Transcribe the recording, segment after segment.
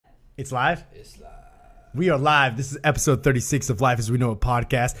It's live? It's live. We are live. This is episode 36 of Life as We Know It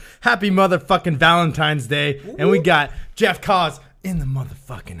podcast. Happy motherfucking Valentine's Day. Woo. And we got Jeff Cause in the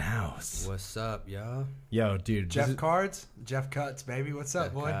motherfucking house. What's up, y'all? Yo, dude. Jeff Cards? Jeff Cuts, baby. What's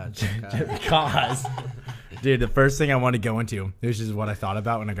up, boy? Jeff Cause. Dude, the first thing I want to go into, this is what I thought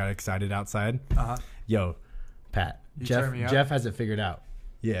about when I got excited outside. Uh-huh. Yo, Pat. Jeff has it figured out.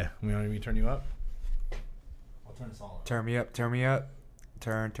 Yeah. We want me to turn you up? I'll turn us all up. Turn me up. Turn.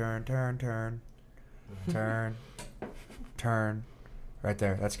 Right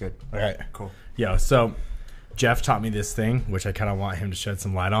there. That's good. All right. Cool. Yo, so Jeff taught me this thing, which I kind of want him to shed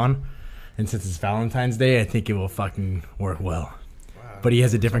some light on. And since it's Valentine's Day, I think it will fucking work well. Wow. But he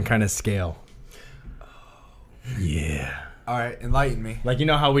has a different kind of scale. Oh. Yeah. All right. Enlighten me. Like, you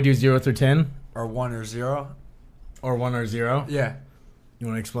know how we do 0 through 10? Or 1 or 0? Or 1 or 0? Yeah. You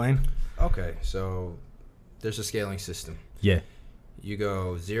want to explain? Okay, so there's a scaling system. Yeah. You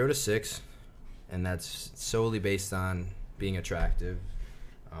go 0 to 6, and that's solely based on being attractive.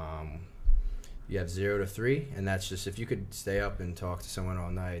 You have 0 to 3, and that's just if you could stay up and talk to someone all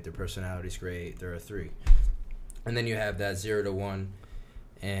night, their personality's great, they're a 3. And then you have that 0 to 1,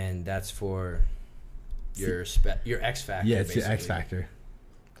 and that's for your X factor. Yeah, it's basically. your X factor.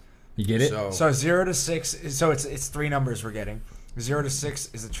 You get it? So 0 to 6. So it's 3 numbers we're getting. 0 to 6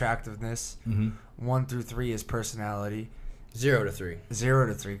 is attractiveness. Mm-hmm. 1 through 3 is personality. 0 to 3. 0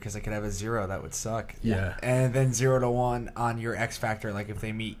 to 3, because I could have a 0. That would suck. Yeah. And then 0 to 1 on your X factor, like if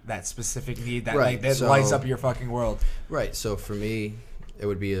they meet that specific need that Right, that so lights up your fucking world. Right. So for me, it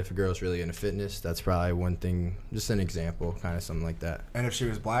would be if a girl's really into fitness. That's probably one thing. Just an example, kind of something like that. And if she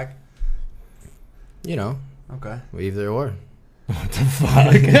was black? You know. Okay. Either or. What the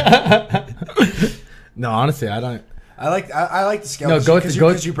fuck? No, honestly, I don't. I like the scale. No,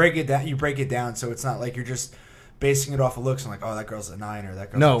 because you break it down. You break it down, so it's not like you're just basing it off of looks and like, oh, that girl's a 9 or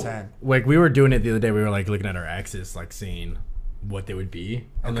that girl's a 10. Like we were doing it the other day. We were like looking at our exes, like seeing what they would be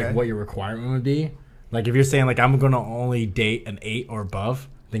and Okay. like what your requirement would be. Like if you're saying like I'm gonna only date an 8 or above,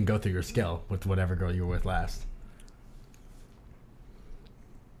 then go through your scale with whatever girl you were with last.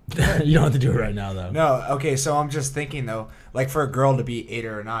 You don't have to do it right now though. No, okay. So I'm just thinking though, like for a girl to be 8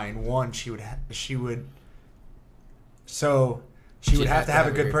 or a 9, one she would have to have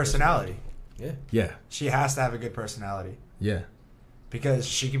a good personality. Yeah. Yeah. She has to have a good personality Yeah. because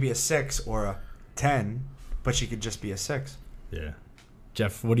she could be a 6 or a 10, but she could just be a 6. Yeah.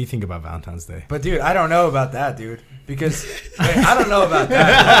 Jeff, what do you think about Valentine's Day? But dude, I don't know about that, dude. Because I don't know about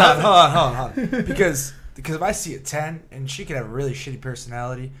that. Hold on. Because if I see a 10 and she could have a really shitty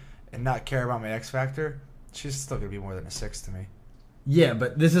personality and not care about my X factor, she's still gonna be more than a 6 to me. Yeah,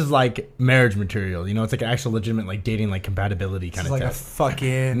 but this is like marriage material. You know, it's like an actual legitimate like dating like compatibility kind of It's like test. a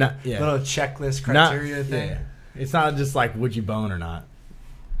fucking little checklist criteria thing. Yeah. It's not just like would you bone or not,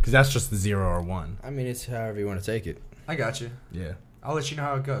 because that's just the 0 or 1. I mean, it's however you want to take it. I got you. Yeah. I'll let you know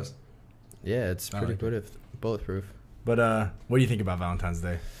how it goes. Yeah, it's pretty bulletproof. But what do you think about Valentine's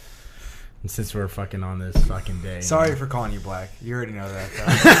Day? And since we're fucking on this fucking day. Sorry for calling you black. You already know that.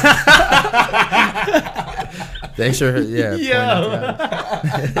 Thanks for pointing that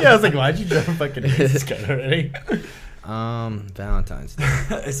out. Yeah, I was like, why'd you jump fucking this guy already? Valentine's Day.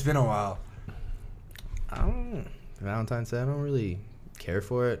 It's been a while. Valentine's Day, I don't really care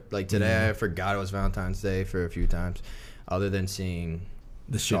for it. Like today, I forgot it was Valentine's Day for a few times, other than seeing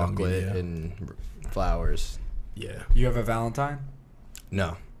The shit on chocolate media. and flowers. Yeah. You have a Valentine?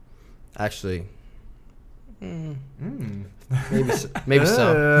 No, actually, maybe Maybe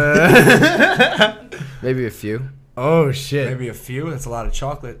some, maybe a few. Oh shit. Maybe a few. That's a lot of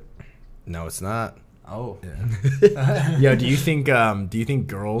chocolate. No, it's not. Oh. Yeah. Yo, do you think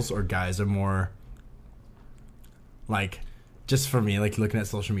girls or guys are more like, just for me, like looking at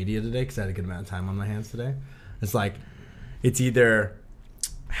social media today, because I had a good amount of time on my hands today, it's like it's either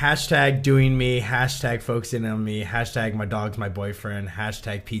hashtag doing me, hashtag focusing on me, hashtag my dog's my boyfriend,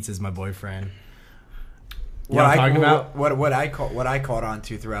 hashtag pizza's my boyfriend. You know what I'm talking about? What I caught on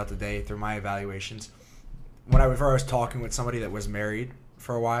to throughout the day through my evaluations, when I was talking with somebody that was married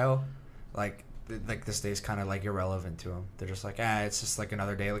for a while, like this day's kind of like irrelevant to them. They're just like, it's just like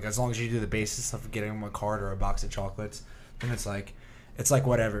another day. Like as long as you do the basis of getting them a card or a box of chocolates, then it's like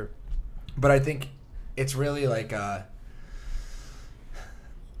whatever. But I think it's really like I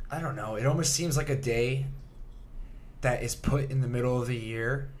don't know. It almost seems like a day that is put in the middle of the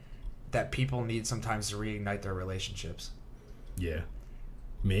year that people need sometimes to reignite their relationships. Yeah.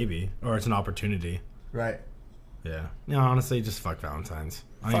 Maybe. Or it's an opportunity. Right. Yeah. Honestly, just fuck Valentine's.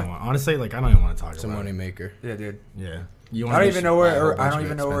 I don't even want to talk It's a about money it. maker. Yeah, dude. Yeah. You I want don't to even buy know a where whole I bunch don't of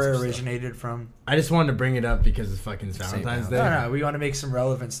even know where it expensive originated from. I just wanted to bring it up because it's fucking Valentine's Day. No, we want to make some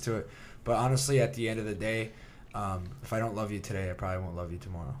relevance to it. But honestly, at the end of the day, if I don't love you today, I probably won't love you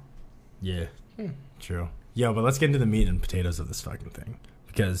tomorrow. Yeah, true. Yo, but let's get into the meat and potatoes of this fucking thing.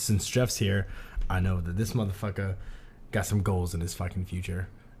 Because since Jeff's here, I know that this motherfucker got some goals in his fucking future.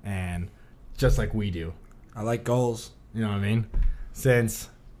 And just like we do. I like goals. You know what I mean? Since,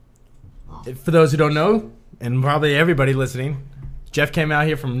 for those who don't know, and probably everybody listening, Jeff came out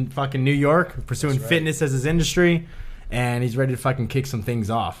here from fucking New York, pursuing fitness as his industry, and he's ready to fucking kick some things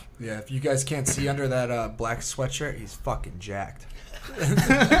off. Yeah, if you guys can't see under that black sweatshirt, he's fucking jacked.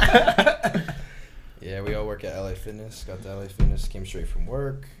 Yeah, we all work at LA Fitness. Got the LA Fitness. Came straight from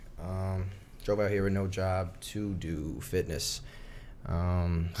work. Drove out here with no job to do fitness.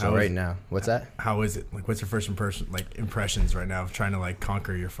 Right now, what's that? How is it? Like, what's your first impressions right now of trying to like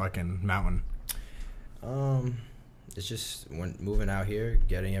conquer your fucking mountain? It's just when moving out here,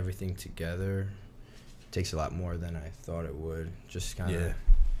 getting everything together takes a lot more than I thought it would. Just kind of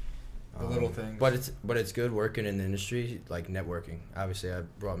the little things. But it's good working in the industry, like networking. Obviously, it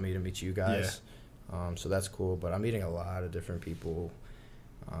brought me to meet you guys. So that's cool. But I'm meeting a lot of different people.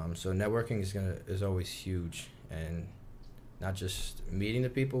 So networking is always huge, and not just meeting the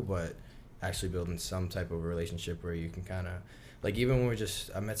people, but actually building some type of relationship where you can kind of, like, even when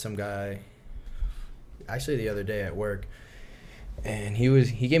I met some guy actually the other day at work, and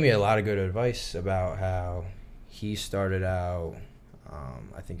he gave me a lot of good advice about how he started out.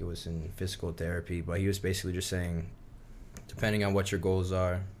 I think it was in physical therapy, but he was basically just saying, depending on what your goals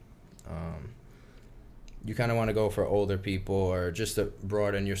are, you kind of want to go for older people or just to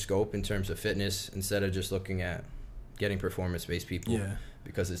broaden your scope in terms of fitness instead of just looking at getting performance-based people. Yeah.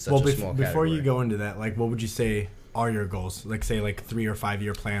 Because it's such a small category. Before you go into that, like, what would you say are your goals? Like, say, like 3 or 5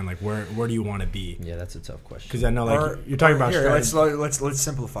 year plan. Like, where do you want to be? Yeah, that's a tough question. Because I know, like, you're talking about. Here, let's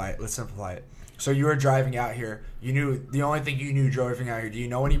simplify it. Let's simplify it. So you were driving out here. You knew the only thing you knew driving out here. Do you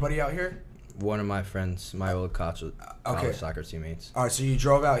know anybody out here? One of my friends, my old college soccer teammates. All right, so you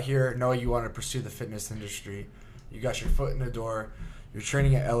drove out here, knowing you want to pursue the fitness industry. You got your foot in the door. You're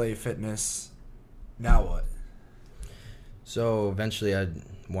training at LA Fitness. Now what? So eventually I'd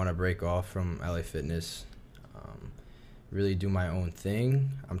want to break off from LA Fitness, really do my own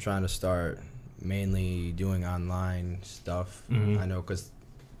thing. I'm trying to start mainly doing online stuff. I know because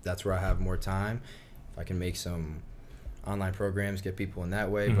that's where I have more time. If I can make some online programs, get people in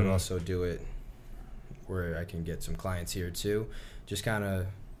that way, but also do it where I can get some clients here too. Just kind of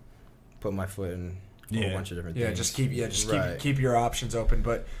put my foot in a whole bunch of different things. Keep your options open.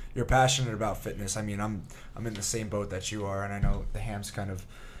 But you're passionate about fitness. I mean, I'm in the same boat that you are, and I know the Ham's kind of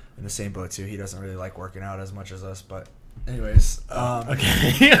in the same boat too. He doesn't really like working out as much as us, but anyways,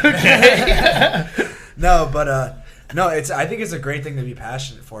 okay. No, I think it's a great thing to be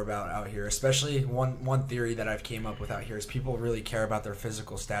passionate about out here. Especially one theory that I've came up with out here is people really care about their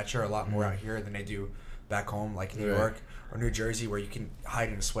physical stature a lot more out here than they do back home, like New York or New Jersey, where you can hide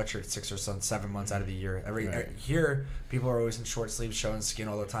in a sweatshirt 6 or 7 months out of the year. Here, people are always in short sleeves, showing skin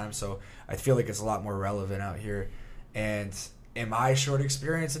all the time. So I feel like it's a lot more relevant out here. And in my short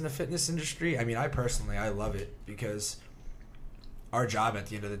experience in the fitness industry, I mean, I love it because our job at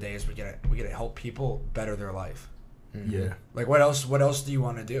the end of the day is we get to help people better their life. Yeah. Like, what else do you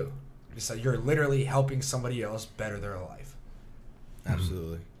want to do? So you're literally helping somebody else better their life.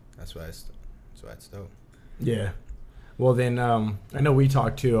 Absolutely. That's why it's dope. Yeah. Well, then, I know we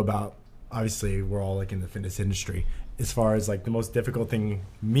talked too about, obviously, we're all like in the fitness industry. As far as like the most difficult thing,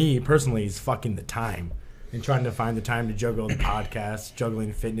 me personally, is fucking the time and trying to find the time to juggle the podcast,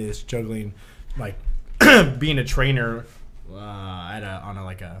 juggling fitness, juggling like being a trainer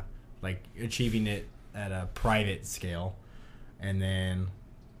achieving it at a private scale, and then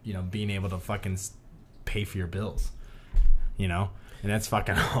being able to fucking pay for your bills, and that's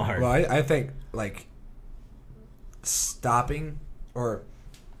fucking hard. Well, I think like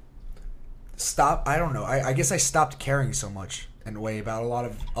I don't know. I guess I stopped caring so much in a way about a lot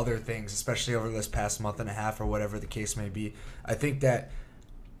of other things, especially over this past month and a half or whatever the case may be. I think that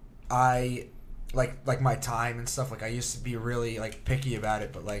I like my time and stuff. Like, I used to be really like picky about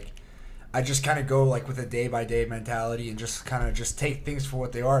it, but like I just kind of go like with a day by day mentality and just kind of just take things for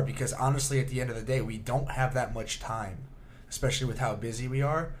what they are, because honestly, at the end of the day, we don't have that much time, especially with how busy we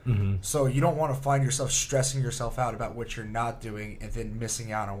are. So you don't want to find yourself stressing yourself out about what you're not doing and then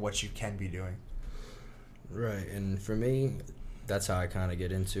missing out on what you can be doing. Right. And for me, that's how I kind of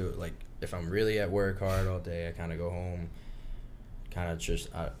get into it. Like, if I'm really at work hard all day, I kind of go home, kind of just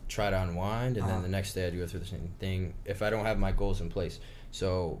try to unwind, and then the next day I go through the same thing if I don't have my goals in place.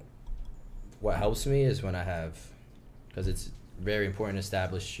 So what helps me is when I have because it's very important to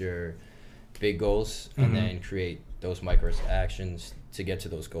establish your big goals and then create those micro actions to get to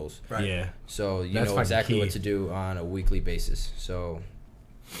those goals. Right. Yeah. So you That's know exactly fucking what key. to do on a weekly basis. So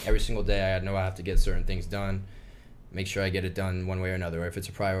every single day I know I have to get certain things done, make sure I get it done one way or another, or if it's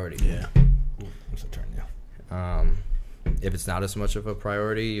a priority. Yeah. Ooh, it's a turn, yeah. If it's not as much of a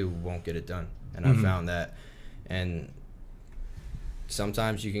priority, you won't get it done. And I found that. And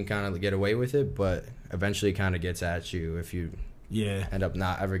sometimes you can kind of get away with it, but eventually it kind of gets at you if you Yeah. end up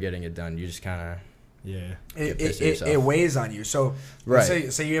not ever getting it done. You just kind of Yeah. Get pissed at yourself. It weighs on you. So,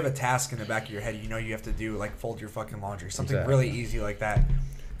 Right. say you have a task in the back of your head, you know you have to do, like fold your fucking laundry, something Exactly. really easy like that,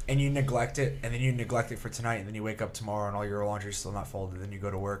 and you neglect it, and then you neglect it for tonight, and then you wake up tomorrow and all your laundry's still not folded. Then you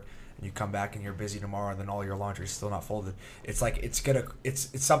go to work and you come back and you're busy tomorrow, and then all your laundry's still not folded. It's like it's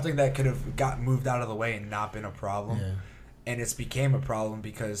something that could have got moved out of the way and not been a problem, Yeah. and it's became a problem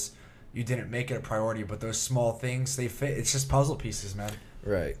because you didn't make it a priority. But those small things, they fit. It's just puzzle pieces, man.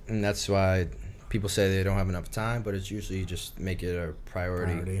 right. And that's why people say they don't have enough time, but it's usually just make it a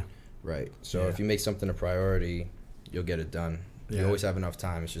priority. Right. So Yeah. if you make something a priority, you'll get it done. Yeah. You always have enough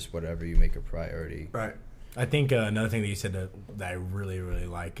time. It's just whatever you make a priority. Right. I think another thing that you said that I really, really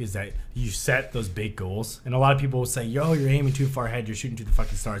like is that you set those big goals. And a lot of people will say, yo, you're aiming too far ahead. You're shooting to the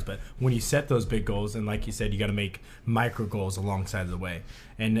fucking stars. But when you set those big goals, and like you said, you got to make micro goals alongside of the way.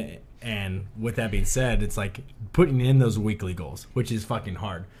 And with that being said, it's like putting in those weekly goals, which is fucking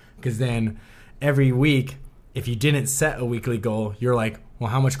hard. Because then every week, if you didn't set a weekly goal, you're like, well,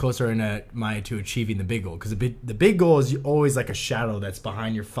 how much closer am I to achieving the big goal? Because the big goal is always like a shadow that's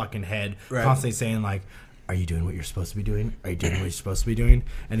behind your fucking head, Right. constantly saying like, are you doing what you're supposed to be doing? Are you doing what you're supposed to be doing?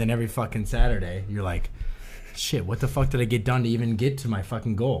 And then every fucking Saturday, you're like, shit, what the fuck did I get done to even get to my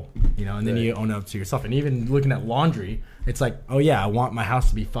fucking goal? You know, and then Right. you own up to yourself. And even looking at laundry, it's like, oh yeah, I want my house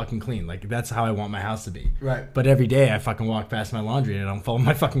to be fucking clean. Like, that's how I want my house to be. Right. But every day I fucking walk past my laundry and I don't fold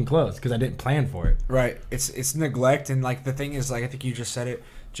my fucking clothes because I didn't plan for it. Right. It's neglect, and like the thing is, like I think you just said it,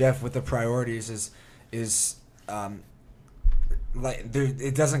 Jeff, with the priorities is like there,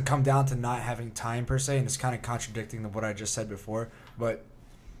 it doesn't come down to not having time per se, and it's kind of contradicting what I just said before. But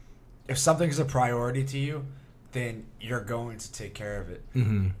if something's a priority to you, then you're going to take care of it.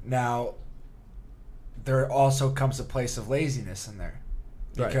 Mm-hmm. Now, there also comes a place of laziness in there,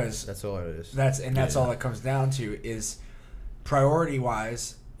 because That's all it is. that's all it comes down to is priority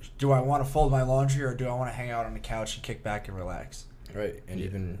wise. Do I want to fold my laundry, or do I want to hang out on the couch and kick back and relax? Right. And Yeah.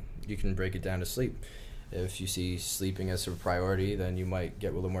 even you can break it down to sleep. If you see sleeping as a priority, then you might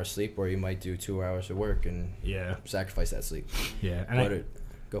get a little more sleep, or you might do 2 hours of work and Yeah. sacrifice that sleep. Yeah. And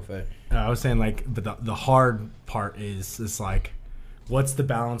Go for it. I was saying, like, but the hard part is like, what's the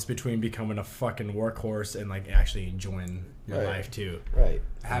balance between becoming a fucking workhorse and like actually enjoying your Right. life too? Right.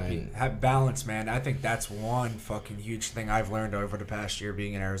 Have balance, man. I think that's one fucking huge thing I've learned over the past year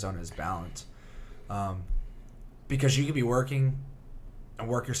being in Arizona is balance. Because you could be working and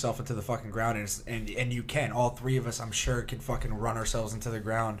work yourself into the fucking ground, and you can. All three of us, I'm sure, can fucking run ourselves into the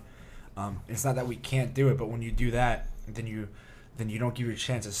ground. It's not that we can't do it, but when you do that, then you don't give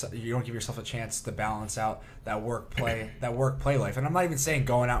yourself a chance to balance out that work play life. And I'm not even saying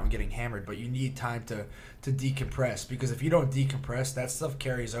going out and getting hammered, but you need time to decompress, because if you don't decompress, that stuff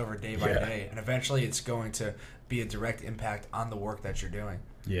carries over day by day, and eventually it's going to be a direct impact on the work that you're doing.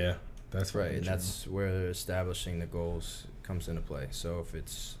 Yeah, that's Right. And that's where establishing the goals comes into play. So if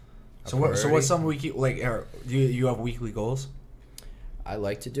it's So what's some weekly, like, do you have weekly goals? I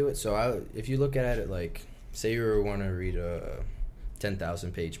like to do it. So if you look at it like, say you want to read a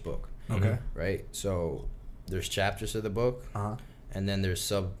 10,000 page book, Okay. right? So there's chapters of the book, Uh-huh. and then there's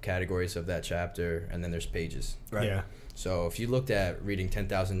subcategories of that chapter, and then there's pages. Right. Yeah. So if you looked at reading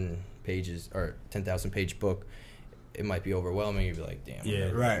 10,000 pages or 10,000 page book, it might be overwhelming. You'd be like, damn. Yeah. I'm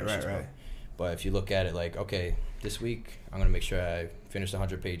never Right, gonna finish this right. book. But if you look at it like, okay, this week I'm going to make sure I finish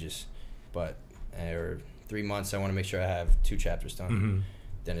 100 pages, but or 3 months I want to make sure I have 2 chapters done. Mm-hmm.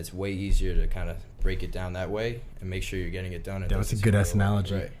 Then it's way easier to kind of break it down that way and make sure you're getting it done. That was a good ass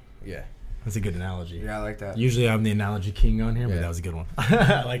analogy. Right. Yeah. That's a good analogy. Yeah, I like that. Usually I'm the analogy king on here, but Yeah. that was a good one.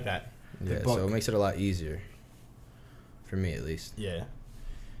 I like that. Yeah. book. So it makes it a lot easier, for me at least. Yeah.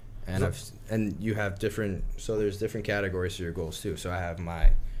 And you have different. So there's different categories to your goals too. So I have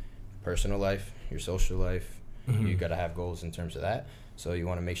my personal life, your social life. Mhm. You got to have goals in terms of that. So you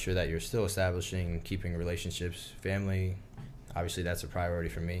want to make sure that you're still establishing, keeping relationships, family. Obviously, that's a priority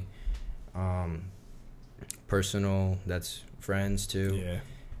for me. Personal, that's friends too. Yeah.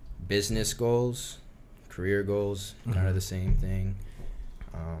 Business goals, career goals, kind Mhm. of the same thing.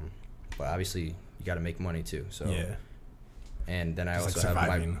 But obviously, you got to make money too. So Yeah. and then I Just, like, also have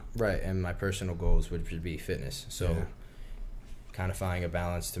surviving. and my personal goals would be fitness. So Yeah. kind of finding a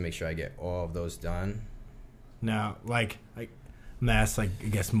balance to make sure I get all of those done. Now, like Mass, like I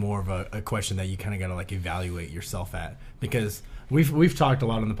guess more of a question that you kind of got to like evaluate yourself at, because we've talked a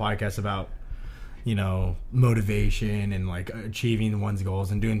lot on the podcast about, you know, motivation and like achieving one's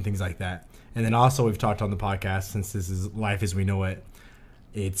goals and doing things like that. And then also we've talked on the podcast, since this is life as we know it,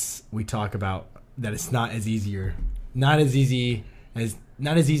 we talk about that it's not as easy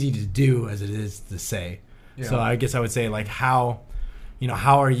to do as it is to say. Yeah. So I guess I would say like how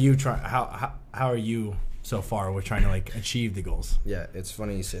are you so far with trying to like achieve the goals? Yeah, it's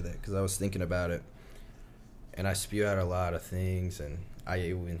funny you say that, because I was thinking about it, and I spew out a lot of things, and I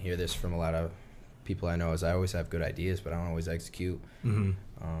even hear this from a lot of people I know, is I always have good ideas, but I don't always execute. Mm-hmm.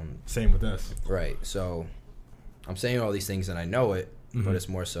 Same with us. Right. So I'm saying all these things and I know it, Mm-hmm. but it's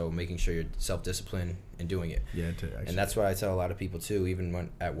more so making sure you're self-disciplined and doing it. Yeah. And that's why I tell a lot of people too, even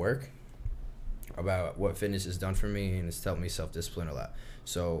when at work, about what fitness has done for me, and it's helped me self-discipline a lot.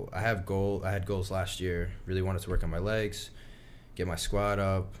 So I had goals last year. Really wanted to work on my legs, get my squat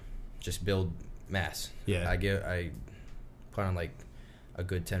up, just build mass. Yeah. I put on like a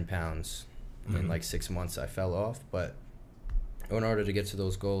good 10 pounds in like 6 months. I fell off, but in order to get to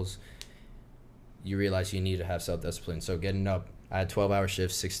those goals, you realize you need to have self-discipline. So getting up, I had 12-hour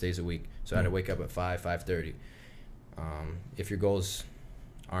shifts 6 days a week, so I had to wake up at 5:30. If your goals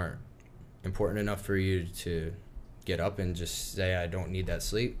aren't important enough for you to get up and just say, I don't need that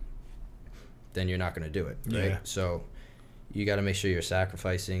sleep, then you're not going to do it, right? Yeah. So you got to make sure you're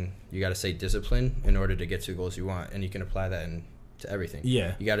sacrificing. You got to stay disciplined in order to get to the goals you want, and you can apply that to everything.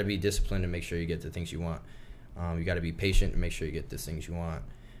 Yeah. You got to be disciplined to make sure you get the things you want. You got to be patient and make sure you get the things you want.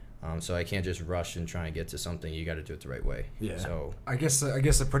 So I can't just rush and try and get to something. You got to do it the right way. Yeah. So I guess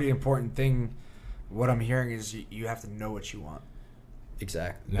a pretty important thing, what I'm hearing is you have to know what you want.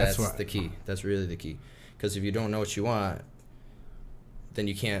 exactly. That's That's what- the key. That's really the key. Because if you don't know what you want, then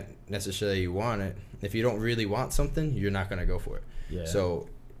you can't necessarily want it. If you don't really want something, you're not going to go for it. Yeah. So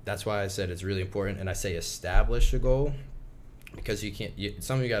that's why I said it's really important. And I say establish a goal, because you can't.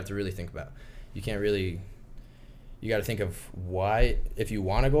 Something you have to really think about. You can't really. You got to think of why. If you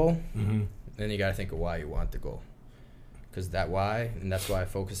want a goal, Mm-hmm. then you got to think of why you want the goal. Because that why, and that's why I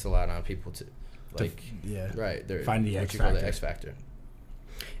focus a lot on people to, like, right, they're Find the what X you call factor. the X factor.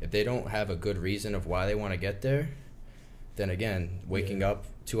 If they don't have a good reason of why they want to get there, then again, waking up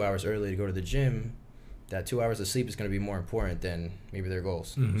 2 hours early to go to the gym, that 2 hours of sleep is going to be more important than maybe their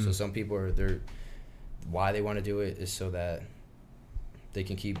goals. Mhm. So some people why they want to do it is so that they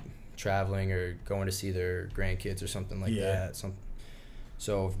can keep traveling or going to see their grandkids or something like Yeah. that.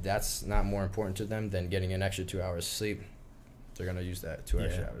 So if that's not more important to them than getting an extra 2 hours of sleep, they're going to use that 2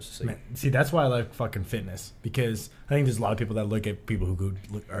 extra hours of sleep. Man, see, that's why I like fucking fitness, because I think there's a lot of people that look at people who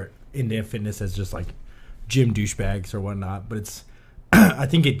are into fitness as just like gym douchebags or whatnot, but it's I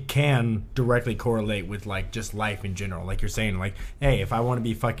think it can directly correlate with like just life in general. Like you're saying, like, hey, if I want to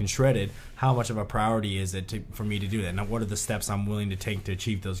be fucking shredded, how much of a priority is it for me to do that? Now, what are the steps I'm willing to take to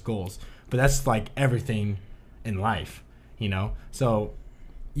achieve those goals? But that's like everything in life, you know? So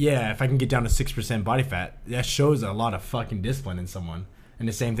yeah, if I can get down to 6% body fat, that shows a lot of fucking discipline in someone. And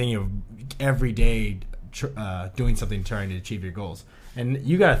the same thing, you know, every day doing something trying to achieve your goals. And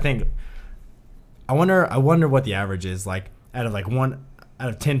you got to think, I wonder what the average is. Like out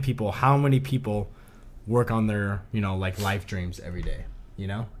of 10 people, how many people work on their, you know, like life dreams every day, you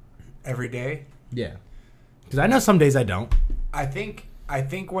know? Every day? Yeah. Because I know some days I don't. I think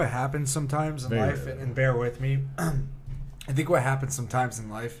what happens sometimes in Very life, rarely. and bear with me, I think what happens sometimes in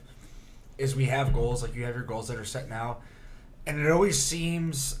life is we have goals, like you have your goals that are set now, and it always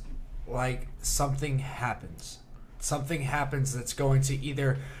seems like something happens. Something happens that's going to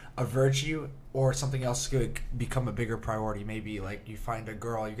either avert you or something else could become a bigger priority. Maybe like you find a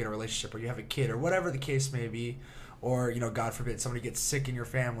girl, you get a relationship, or you have a kid, or whatever the case may be. Or, you know, God forbid, somebody gets sick in your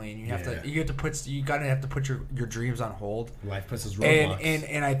family, and you have to put your dreams on hold. Life puts us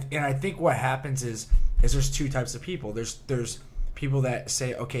roadblocks. And I think what happens is there's two types of people. There's people that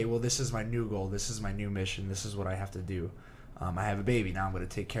say, okay, well, this is my new goal, this is my new mission, this is what I have to do. I have a baby, now I'm going to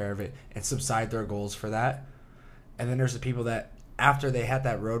take care of it, and subside their goals for that. And then there's the people that, after they had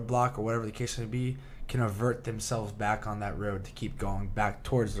that roadblock or whatever the case may be, can avert themselves back on that road to keep going back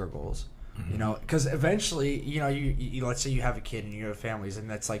towards their goals. You know, because eventually, you know, you let's say you have a kid and you have families, and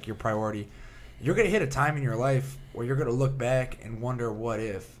that's like your priority. You're going to hit a time in your life where you're going to look back and wonder what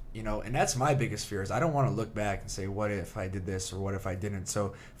if, you know, and that's my biggest fear is I don't want to look back and say, what if I did this or what if I didn't?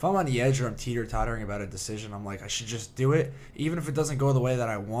 So if I'm on the edge or I'm teeter-tottering about a decision, I'm like, I should just do it. Even if it doesn't go the way that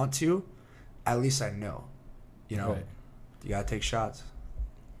I want to, at least I know, you know, Right. You got to take shots.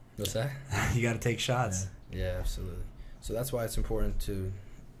 What's that? You got to take shots. Yeah, absolutely. So that's why it's important to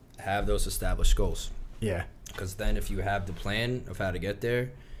have those established goals. Yeah. Because then if you have the plan of how to get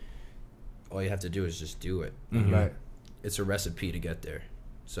there, all you have to do is just do it. Mhm. Right. It's a recipe to get there.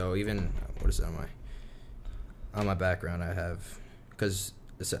 So even, what is it on my background, I have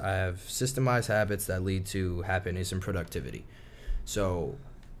systemized habits that lead to happiness and productivity. So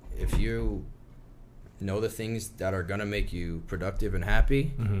if you know the things that are going to make you productive and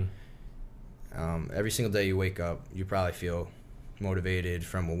happy, every single day you wake up, you probably feel motivated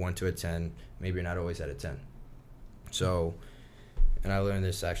from a 1 to a 10. Maybe you're not always at a 10. So, and I learned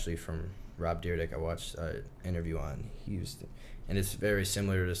this actually from Rob Dyrdek. I watched an interview on Houston, and it's very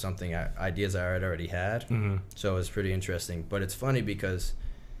similar to something, ideas I had already had. So it's pretty interesting. But it's funny because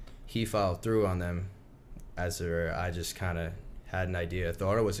he followed through on them, I just kind of had an idea,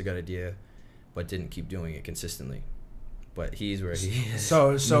 thought it was a good idea, but didn't keep doing it consistently. But he's where he is.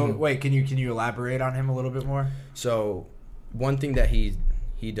 So wait, can you elaborate on him a little bit more? So one thing that he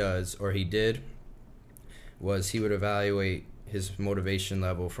does, or he did, was he would evaluate his motivation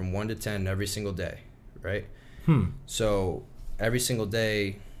level from 1 to 10 every single day, right? So every single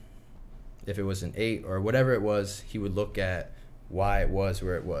day, if it was an 8 or whatever it was, he would look at why it was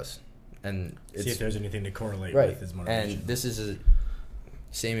where it was, and see if there's anything to correlate right. with his motivation. And this is a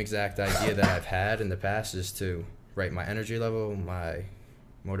same exact idea that I've had in the past, is to write my energy level, my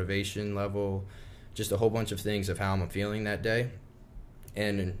motivation level, just a whole bunch of things of how I'm feeling that day,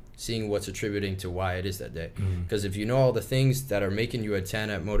 and seeing what's attributing to why it is that day. Because if you know all the things that are making you a 10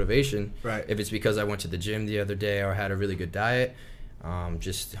 at motivation, Right. if it's because I went to the gym the other day or had a really good diet,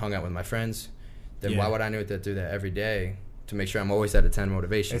 just hung out with my friends, then why would I do that every day to make sure I'm always at a 10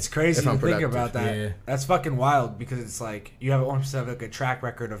 motivation? It's crazy if I'm to think productive? about that. Yeah. That's fucking wild, because it's like you almost have like a track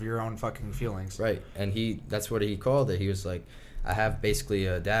record of your own fucking feelings. Right. And that's what he called it. He was like, I have basically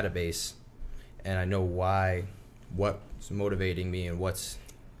a database, and I know what's motivating me and what's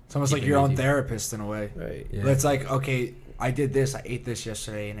It's almost like keeping your me own deep. therapist in a way. right. Yeah. But it's like, okay, I did this, I ate this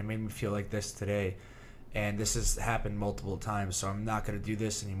yesterday, and it made me feel like this today. And this has happened multiple times, so I'm not going to do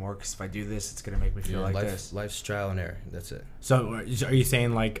this anymore, because if I do this, it's going to make me feel like this. Life's trial and error. That's it. So are you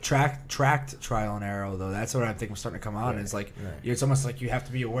saying like Tracked trial and error, though. That's what I think I'm starting to come on. Right. It's like, Right. it's almost like you have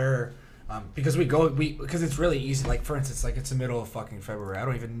to be aware, because because it's really easy. Like, for instance, like, it's the middle of fucking February. I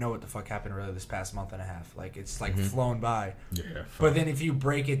don't even know what the fuck happened really this past month and a half. Like, it's like flown by. yeah, But then if you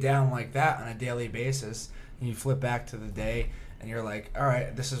break it down like that on a daily basis, and you flip back to the day, and you're like, all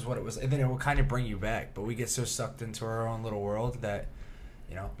right, this is what it was, and then it will kind of bring you back. But we get so sucked into our own little world that,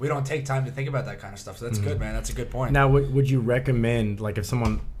 we don't take time to think about that kind of stuff. So that's good, man. That's a good point. Now, would you recommend, like, if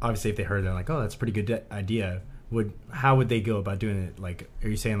someone, obviously if they heard it, they're like, oh, that's a pretty good idea, how would they go about doing it? Like, are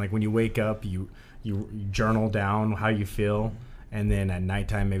you saying like when you wake up, you journal down how you feel, and then at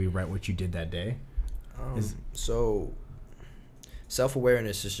nighttime maybe write what you did that day? So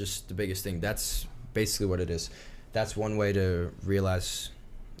self-awareness is just the biggest thing. That's basically what it is. That's one way to realize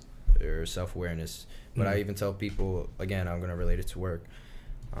your self-awareness. But I even tell people, again, I'm going to relate it to work.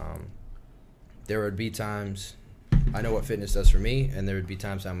 There would be times, I know what fitness does for me, and there would be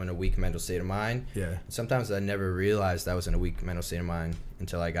times I'm in a weak mental state of mind. Yeah. Sometimes I never realized I was in a weak mental state of mind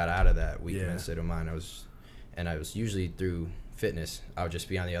until I got out of that weak mental state of mind. I was usually through fitness. I would just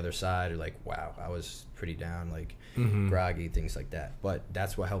be on the other side, or like, wow, I was pretty down, like groggy, things like that. But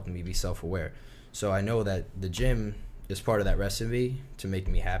that's what helped me be self-aware. So I know that the gym is part of that recipe to make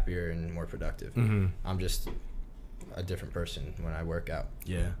me happier and more productive. I'm just a different person when I work out.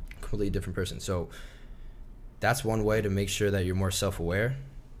 Yeah. Completely different person. So that's one way to make sure that you're more self-aware.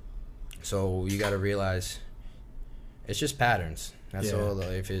 So you got to realize it's just patterns. That's all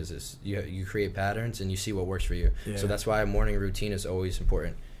life is you create patterns and you see what works for you. So that's why a morning routine is always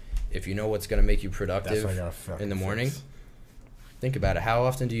important. If you know what's going to make you productive in the morning, think about it. How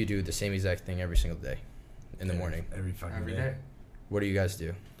often do you do the same exact thing every single day in the morning? Every fucking Every day. day. What do you guys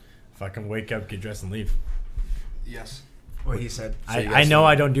do? Fucking wake up, get dressed, and leave. Yes. What he said. So you I guys know do-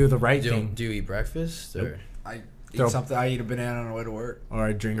 I don't do the right thing. Do you eat breakfast? Or? I So- eat something. I eat a banana on the way to work. Or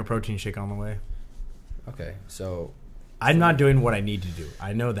I drink a protein shake on the way. Okay, so I'm not doing what I need to do.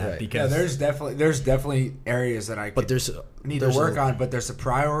 I know that Right. because Yeah, there's definitely areas that I but could need to work on, but there's a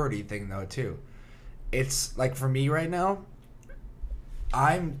priority thing though too. It's like for me right now,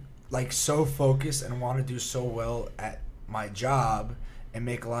 I'm like so focused and want to do so well at my job and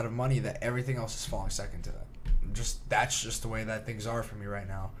make a lot of money that everything else is falling second to that. That's just the way that things are for me right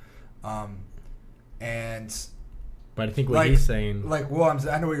now. And But I think what he's saying, I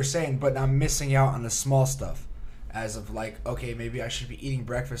know what you're saying, but I'm missing out on the small stuff. as of like, okay, maybe I should be eating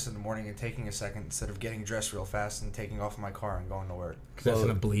breakfast in the morning and taking a second instead of getting dressed real fast and taking off my car and going to work. Because that's going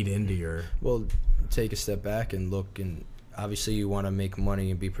to bleed into your... Well, take a step back and look, and obviously you want to make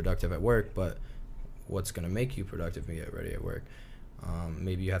money and be productive at work, but what's going to make you productive and get ready at work?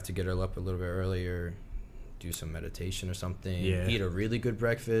 Maybe you have to get up a little bit earlier, do some meditation or something, eat a really good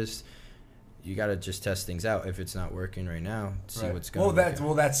breakfast. You got to just test things out if it's not working right now, see what's going on.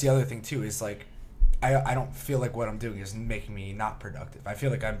 Well, that's the other thing too, is like I don't feel like what I'm doing is making me not productive. I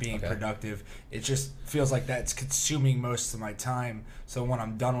feel like I'm being productive. It just feels like that's consuming most of my time. So when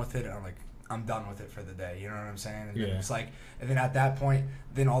I'm done with it, I'm done with it for the day. You know what I'm saying? And then it's like, and then at that point,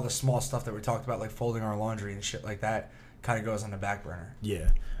 then all the small stuff that we talked about, like folding our laundry and shit like that, kind of goes on the back burner. Yeah,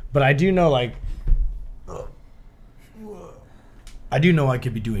 but I do know I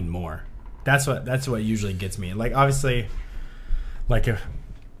could be doing more. That's what usually gets me. Like, obviously, like,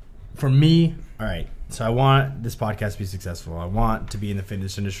 for me, all right, so I want this podcast to be successful. I want to be in the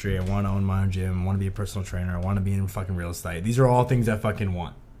fitness industry. I want to own my own gym. I want to be a personal trainer. I want to be in fucking real estate. These are all things I fucking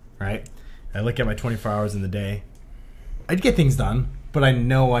want, right? I look at my 24 hours in the day. I'd get things done, but I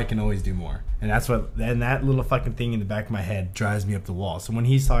know I can always do more. And that little fucking thing in the back of my head drives me up the wall. So when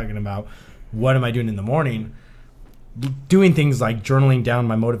he's talking about what am I doing in the morning, doing things like journaling down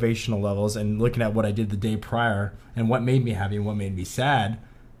my motivational levels and looking at what I did the day prior and what made me happy and what made me sad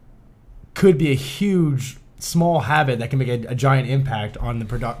could be a huge, small habit that can make a giant impact on the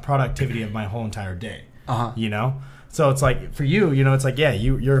productivity of my whole entire day. You know? So it's like, for you, you know, it's like, yeah,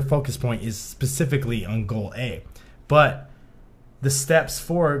 your focus point is specifically on goal A. But the steps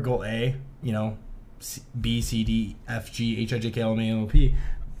for goal A, you know, B, C, D, F, G, H, I, J, K, L, M, N, O, P,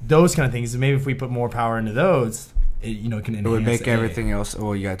 those kind of things, maybe if we put more power into those, it, you know, can enhance. It would make everything else.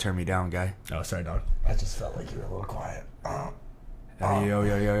 Oh, you gotta turn me down, guy. Oh, sorry, dog. I just felt like you were a little quiet.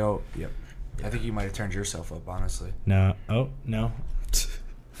 Yo. Yep. I think you might have turned yourself up, honestly. No. Oh, no.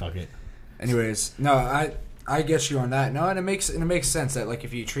 Fuck it. Anyways, no, I get you on that. No, and it makes sense that, like,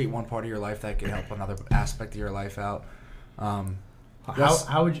 if you treat one part of your life, that could help another aspect of your life out.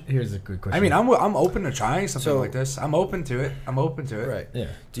 How would you, here's a good question. I mean, I'm open to trying something like this. I'm open to it. Right. Yeah.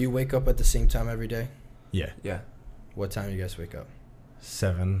 Do you wake up at the same time every day? Yeah. What time do you guys wake up?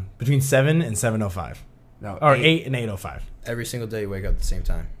 Between 7 and 7:05. No. Or 8 and 8:05. Every single day you wake up at the same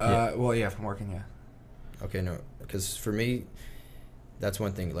time? Well, yeah, if I'm working, yeah. Okay, no. Because for me, that's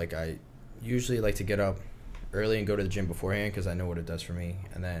one thing. Like, I usually like to get up early and go to the gym beforehand because I know what it does for me.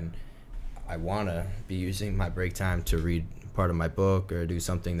 And then I want to be using my break time to read part of my book or do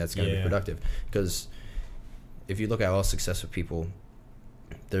something that's going to be productive. Because if you look at all successful people,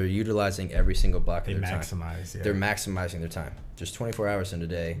 they're utilizing every single block of their time. They're maximizing their time. Just 24 hours in a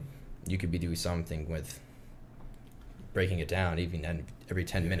day, you could be doing something with breaking it down even every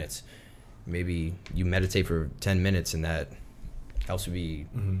 10 minutes. Maybe you meditate for 10 minutes and that helps you be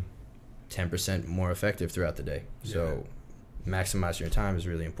 10% more effective throughout the day. So maximizing your time is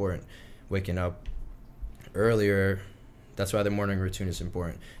really important. Waking up earlier, that's why the morning routine is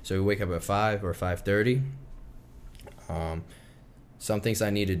important. So you wake up at 5 or 5:30. Some things I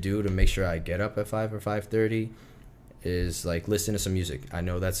need to do to make sure I get up at 5 or 5:30 is like listen to some music. I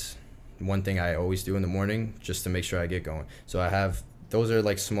know that's one thing I always do in the morning just to make sure I get going. So those are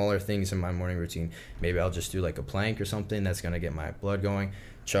like smaller things in my morning routine. Maybe I'll just do like a plank or something that's going to get my blood going.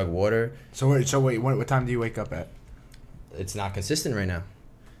 Chug water. So wait, what time do you wake up at? It's not consistent right now.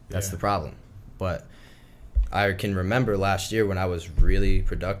 That's the problem. But I can remember last year when I was really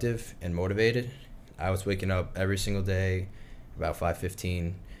productive and motivated, I was waking up every single day about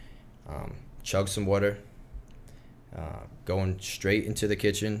 5:15, chug some water, going straight into the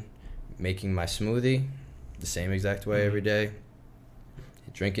kitchen, making my smoothie the same exact way every day,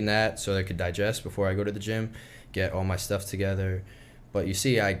 drinking that so I could digest before I go to the gym, get all my stuff together. But you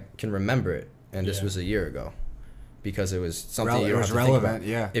see, I can remember it, and this was a year ago because it was something you don't have to relevant,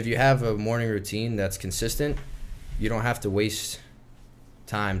 think about. If you have a morning routine that's consistent, you don't have to waste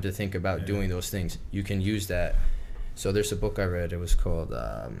time to think about doing those things. You can use that. So there's a book I read. It was called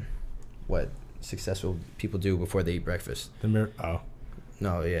What Successful People Do Before They Eat Breakfast. And it's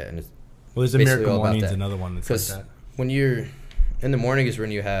well, there's a Miracle Morning's another one that's like that. When you're in the morning is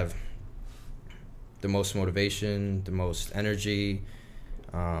when you have the most motivation, the most energy.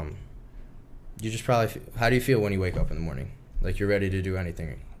 You just probably how do you feel when you wake up in the morning? Like you're ready to do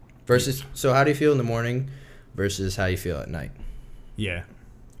anything. So how do you feel in the morning versus how you feel at night? Yeah.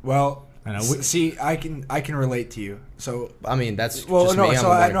 Well, I know. See, I can relate to you. So I mean, that's just me.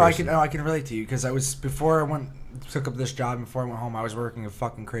 I can relate to you because before I took up this job, before I went home, I was working a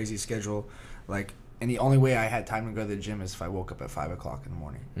fucking crazy schedule. Like And the only way I had time to go to the gym is if I woke up at 5 o'clock in the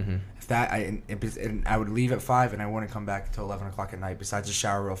morning. Mm-hmm. If that, and I would leave at 5 and I wouldn't come back until 11 o'clock at night, besides to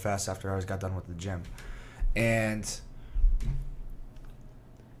shower real fast after I got done with the gym. And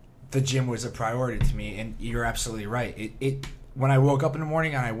the gym was a priority to me, and you're absolutely right. When I woke up in the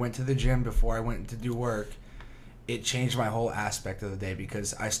morning and I went to the gym before I went to do work, it changed my whole aspect of the day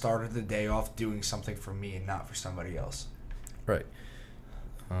because I started the day off doing something for me and not for somebody else. Right.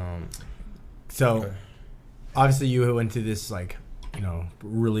 So, okay. Obviously, you went through this, like, you know,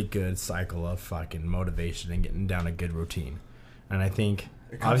 really good cycle of fucking motivation and getting down a good routine. And I think,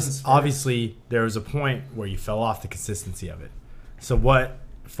 obviously, there was a point where you fell off the consistency of it. So what,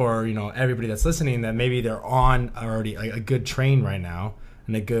 for, you know, everybody that's listening, that maybe they're on already a good train right now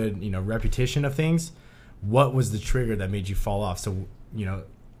and a good, you know, repetition of things, what was the trigger that made you fall off? So, you know,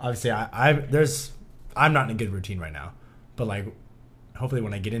 obviously, I'm not in a good routine right now. But, like, hopefully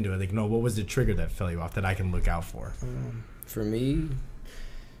when I get into it, like, no, what was the trigger that fell you off that I can look out for? For me,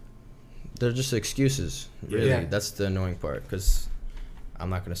 they're just excuses, really. Yeah. That's the annoying part, because I'm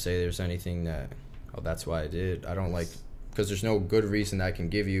not going to say there's anything that, oh, that's why I did. I don't like, because there's no good reason that I can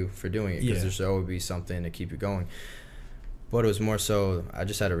give you for doing it, because there's always be something to keep you going. But it was more so, I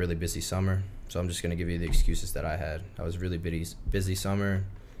just had a really busy summer, so I'm just going to give you the excuses that I had. I was really busy summer.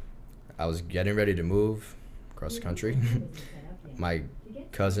 I was getting ready to move across the country. My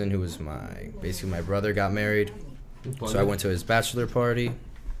cousin, who was basically my brother, got married. So I went to his bachelor party,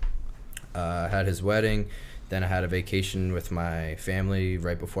 had his wedding, then I had a vacation with my family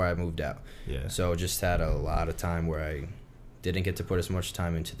right before I moved out. Yeah. So just had a lot of time where I didn't get to put as much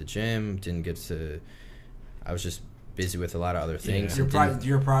time into the gym, I was just busy with a lot of other things. Yeah.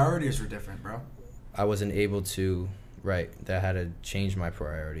 Your priorities were different, bro. I wasn't able to, that had to change my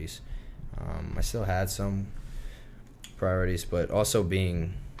priorities. I still had some priorities, but also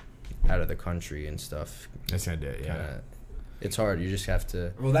being out of the country and stuff. That's gonna do it, yeah. It's hard. You just have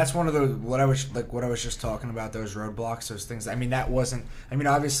to. Well, that's one of the what I was just talking about. Those roadblocks, those things. I mean,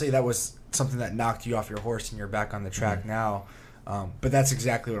 obviously that was something that knocked you off your horse and you're back on the track now. But that's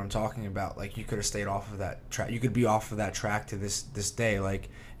exactly what I'm talking about. Like, you could have stayed off of that track. You could be off of that track to this day, like,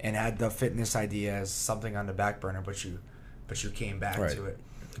 and had the fitness idea as something on the back burner, but you came back to it.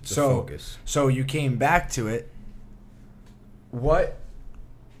 It's a focus. So you came back to it. What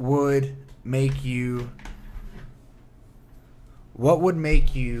would make you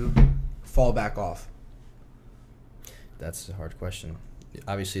fall back off? That's a hard question.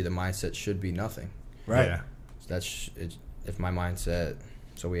 Obviously, the mindset should be nothing. Right. Yeah. If my mindset,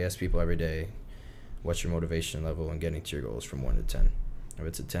 so we ask people every day, what's your motivation level in getting to your goals from 1 to 10? If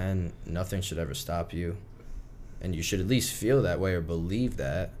it's a 10, nothing should ever stop you. And you should at least feel that way or believe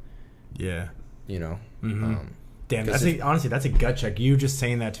that. Yeah. You know? Mm-hmm. Damn, honestly, that's a gut check. You just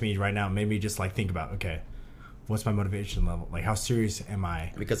saying that to me right now made me just, like, think about, okay, what's my motivation level? Like, how serious am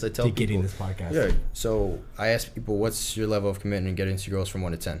I because I tell people, getting this podcast? Yeah, so I ask people, what's your level of commitment in getting to your goals from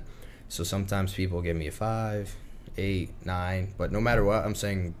 1 to 10? So sometimes people give me a 5, 8, 9, but no matter what, I'm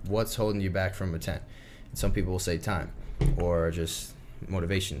saying, what's holding you back from a 10? And some people will say time or just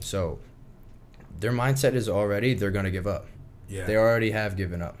motivation. So their mindset is already, they're going to give up. Yeah. They already have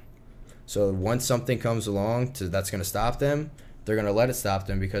given up. So once something comes along that's going to stop them, they're going to let it stop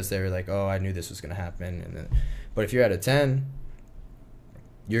them because they're like, oh, I knew this was going to happen. But if you're at a 10,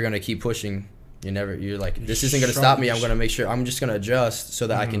 you're going to keep pushing. You're like, this isn't going to stop me. I'm going to make sure, I'm just going to adjust so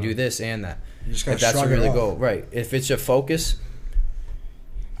that I can do this and that. You just gotta if that's shrug really it the off. goal. Right. If it's your focus,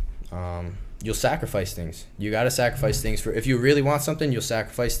 you'll sacrifice things. You got to sacrifice things. If you really want something, you'll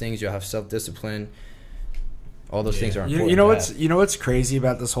sacrifice things. You'll have self-discipline. All those things are important. You know what's crazy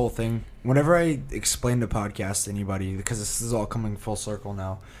about this whole thing? Whenever I explain the podcast to anybody, because this is all coming full circle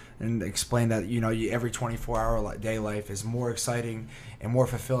now, and explain that every 24-hour day life is more exciting and more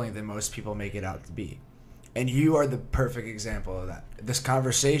fulfilling than most people make it out to be, and you are the perfect example of that. This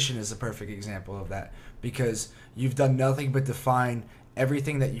conversation is the perfect example of that because you've done nothing but define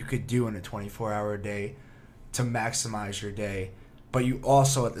everything that you could do in a 24-hour day to maximize your day. But you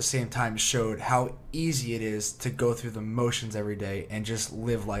also, at the same time, showed how easy it is to go through the motions every day and just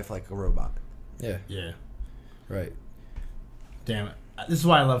live life like a robot. Yeah. Yeah. Right. Damn it. This is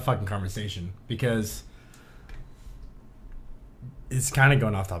why I love fucking conversation, because it's kind of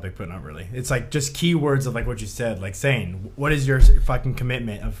going off topic, but not really. It's like just keywords of like what you said, like saying, what is your fucking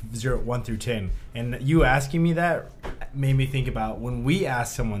commitment of 1 through 10? And you asking me that made me think about when we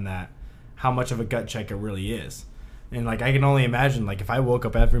ask someone that, how much of a gut check it really is. And, like, I can only imagine, like, if I woke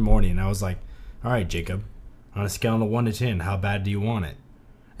up every morning and I was like, all right, Jacob, on a scale of 1 to 10, how bad do you want it?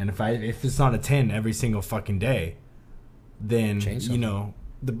 And if it's not a 10 every single fucking day, then,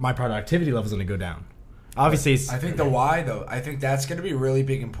 my productivity level's going to go down. Obviously, it's, I think the why, though, I think that's going to be a really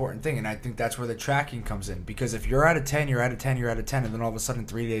big important thing, and I think that's where the tracking comes in. Because if you're at a 10, you're at a 10, you're at a 10, and then all of a sudden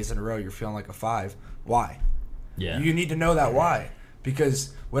 3 days in a row you're feeling like a 5, why? yeah. You need to know that why.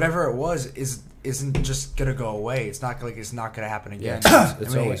 Because whatever it was isn't just going to go away. It's not like it's not going to happen again.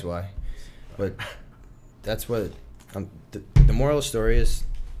 It's always why. But that's what the moral of the story is.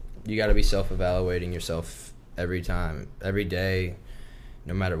 You got to be self-evaluating yourself every time, every day,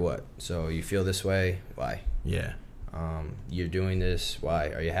 no matter what. So you feel this way, why? Yeah. You're doing this, why?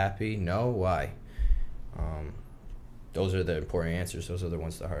 Are you happy? No, why? Those are the important answers. Those are the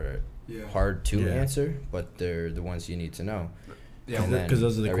ones that are hard to answer, but they're the ones you need to know. Yeah, because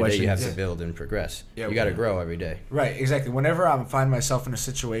those are the every questions day you have to build and progress. Yeah, you got to grow every day. Right, exactly. Whenever I find myself in a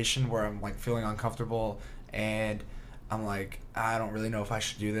situation where I'm like feeling uncomfortable and I'm like, I don't really know if I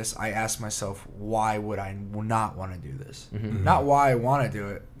should do this, I ask myself, why would I not want to do this? Mm-hmm. Not why I want to do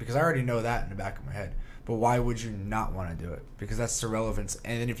it, because I already know that in the back of my head. But why would you not want to do it? Because that's the relevance.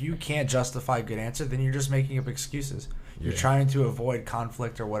 And then if you can't justify a good answer, then you're just making up excuses. You're trying to avoid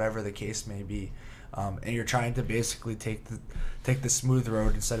conflict or whatever the case may be. And you're trying to basically take the smooth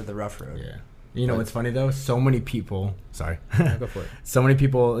road instead of the rough road. Yeah. You know what's funny though? So many people. Sorry. Go for it. So many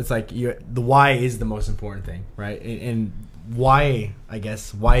people. It's like the why is the most important thing, right? And why? I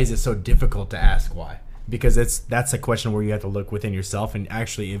guess why is it so difficult to ask why? Because that's a question where you have to look within yourself and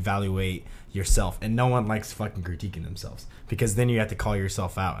actually evaluate yourself. And no one likes fucking critiquing themselves, because then you have to call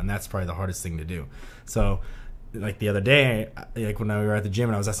yourself out, and that's probably the hardest thing to do. So, like the other day, like when we were at the gym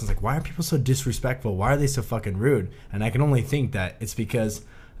and I was asking, like, why are people so disrespectful? Why are they so fucking rude? And I can only think that it's because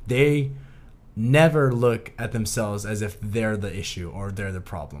they never look at themselves as if they're the issue or they're the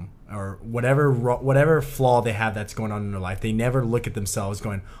problem or whatever flaw they have that's going on in their life. They never look at themselves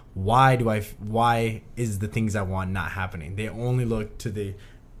going, why is the things I want not happening? They only look to the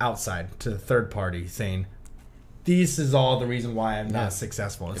outside, to the third party, saying, this is all the reason why I'm not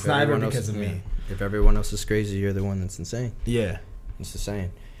successful. It's not even because of me. If everyone else is crazy, you're the one that's insane. Yeah. It's the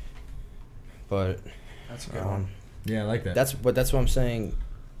same. But That's a good one. Yeah, I like that. That's what I'm saying.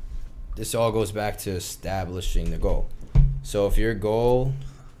 This all goes back to establishing the goal. So if your goal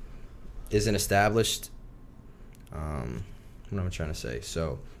isn't established, what am I trying to say?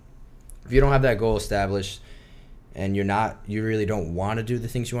 So if you don't have that goal established and you really don't want to do the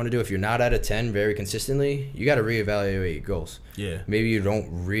things you want to do, if you're not at a 10 very consistently, you got to reevaluate your goals. Yeah. Maybe you don't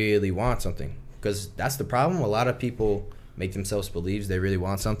really want something, because that's the problem. A lot of people make themselves believe they really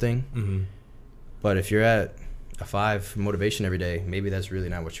want something. Mm-hmm. But if you're at a 5 motivation every day, maybe that's really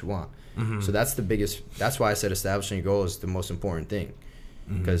not what you want. Mm-hmm. So that's why I said establishing a goal is the most important thing.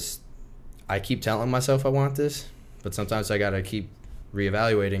 Because I keep telling myself I want this, but sometimes I got to keep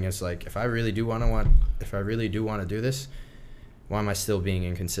reevaluating. It's like, if I really do want to do this, why am I still being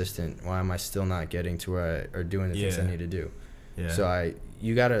inconsistent? Why am I still not getting to where or doing the things I need to do? Yeah. So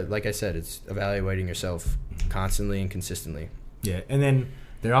you got to, like I said, it's evaluating yourself constantly and consistently. Yeah. And then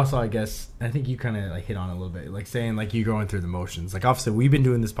there also, I guess, I think you kind of like hit on it a little bit, like saying like you going through the motions. Like obviously we've been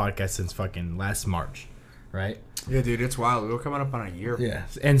doing this podcast since fucking last March, right? Yeah, dude, it's wild. We're coming up on a year. Yeah.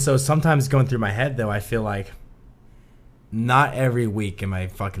 And so sometimes going through my head though, I feel like not every week am I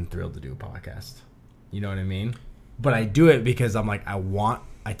fucking thrilled to do a podcast. You know what I mean? But I do it because I'm like,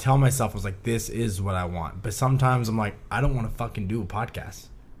 I tell myself, I was like, this is what I want. But sometimes I'm like, I don't want to fucking do a podcast.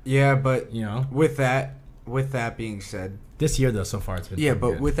 Yeah, but You know? with that being said, This year though, so far it's been yeah, pretty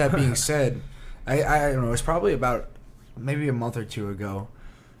but good. with that being said, I don't know. It's probably about maybe a month or two ago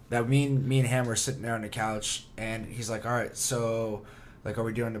that me and Ham were sitting there on the couch, and he's like, "All right, so like, are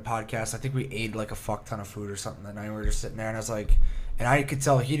we doing the podcast?" I think we ate like a fuck ton of food or something that night. We were just sitting there, and I was like, and I could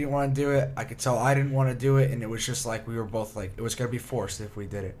tell he didn't want to do it. I could tell I didn't want to do it, and it was just like we were both like it was gonna be forced if we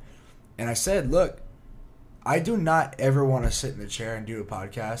did it. And I said, "Look, I do not ever want to sit in the chair and do a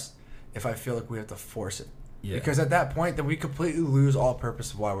podcast if I feel like we have to force it." Yeah. Because at that point, then we completely lose all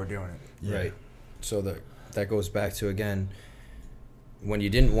purpose of why we're doing it. Yeah. Right. So that goes back to, again, when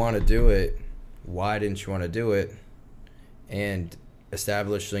you didn't want to do it, why didn't you want to do it? And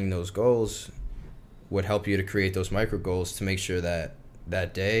establishing those goals would help you to create those micro goals to make sure that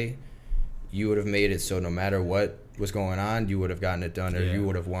that day you would have made it so no matter what was going on, you would have gotten it done, or you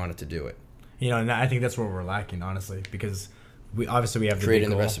would have wanted to do it. You know, and I think that's where we're lacking, honestly, because we have the Creating big the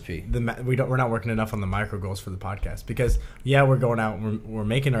goal. recipe. We're not working enough on the micro goals for the podcast, because we're going out, we're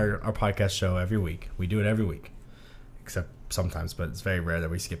making our podcast show every week. We do it every week, except sometimes, but it's very rare that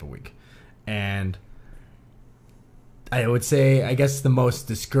we skip a week. And I would say, I guess the most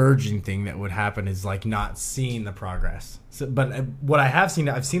discouraging thing that would happen is like not seeing the progress. So, but what I have seen,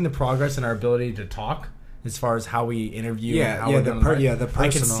 I've seen the progress in our ability to talk, as far as how we interview. Yeah, and how yeah, we're the doing per- yeah, the I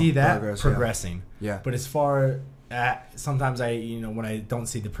can personal see that progress, yeah. progressing. Yeah. But as far sometimes when I don't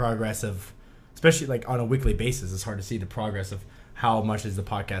see the progress of, especially like on a weekly basis, it's hard to see the progress of how much is the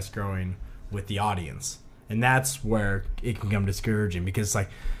podcast growing with the audience. And that's where it can become discouraging, because like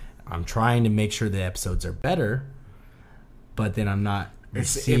I'm trying to make sure the episodes are better, but then I'm not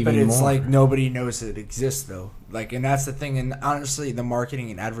receiving but it's more. like nobody knows it exists though. Like, and that's the thing. And honestly, the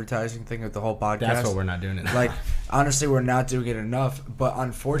marketing and advertising thing of the whole podcast. That's what we're not doing. It Like, honestly, we're not doing it enough. But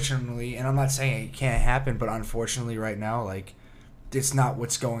unfortunately, and I'm not saying it can't happen, but unfortunately, right now, like, it's not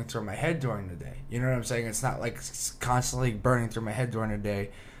what's going through my head during the day. You know what I'm saying? It's not like it's constantly burning through my head during the day,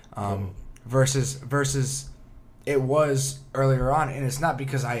 versus it was earlier on. And it's not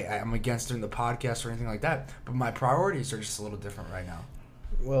because I'm against doing the podcast or anything like that, but my priorities are just a little different right now.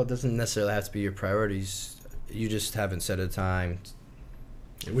 Well, it doesn't necessarily have to be your priorities. You just haven't set a time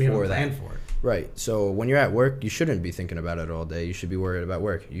we have a for plan that. for it. Right. So when you're at work, you shouldn't be thinking about it all day. You should be worried about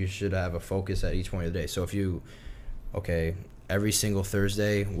work. You should have a focus at each point of the day. So if every single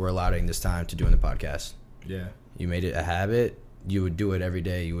Thursday, we're allotting this time to doing the podcast. Yeah. You made it a habit. You would do it every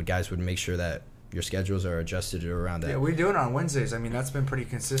day. Guys would make sure that your schedules are adjusted around that. Yeah, we do it on Wednesdays. I mean, that's been pretty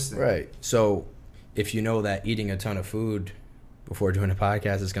consistent. Right. So if you know that eating a ton of food before doing a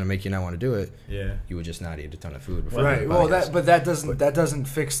podcast is going to make you not want to do it, Yeah. you would just not eat a ton of food before Right. doing a Well, podcast. that doesn't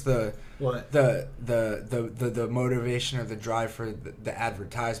fix the What? the motivation or the drive for the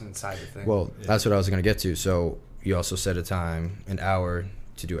advertisement side of things. Well, Yeah. that's what I was going to get to. So you also set a time, an hour,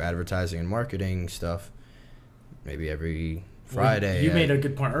 to do advertising and marketing stuff, maybe every Friday. You made a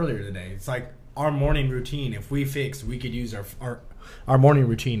good point earlier today. It's like our morning routine. If we fix, we could use our morning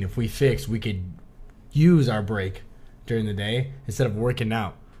routine. If we fix, we could use our break during the day instead of working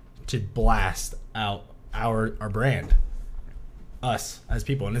out to blast out our brand, us as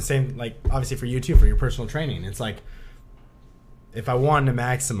people. And the same, like, obviously for you too, for your personal training. It's like, if I wanted to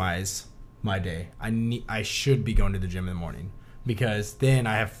maximize my day, I should be going to the gym in the morning, because then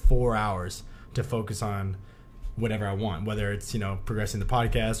I have 4 hours to focus on whatever I want, whether it's, progressing the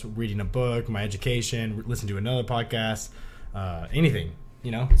podcast, reading a book, my education, listen to another podcast, anything,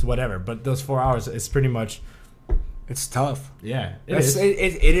 it's whatever. But those 4 hours is pretty much, it's tough. yeah,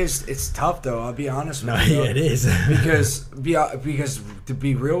 It's tough though. I'll be honest with you. Yeah, it is. because to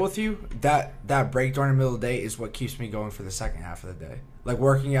be real with you, that break during the middle of the day is what keeps me going for the second half of the day. Like,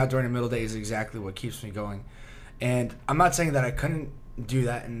 working out during the middle of the day is exactly what keeps me going. And I'm not saying that I couldn't do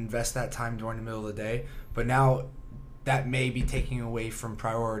that and invest that time during the middle of the day, but now that may be taking away from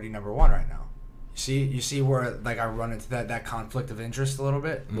priority number one right now. You see where, like, I run into that conflict of interest a little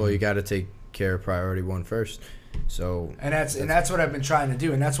bit. Well, you got to take care of priority one first. So And that's what I've been trying to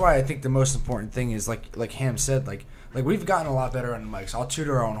do, and that's why I think the most important thing is like Ham said, like we've gotten a lot better on the mics. I'll toot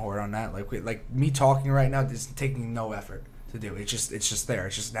our own horn on that. Like me talking right now is taking no effort to do. It's just there.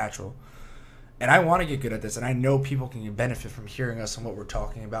 It's just natural. And I want to get good at this, and I know people can benefit from hearing us and what we're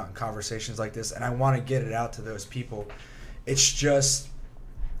talking about in conversations like this, and I want to get it out to those people. It's just,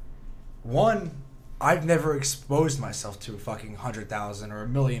 one, I've never exposed myself to fucking 100,000 or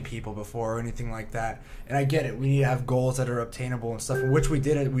 1 million people before or anything like that. And I get it. We need to have goals that are obtainable and stuff, which we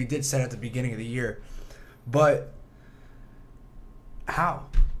did set at the beginning of the year. But how?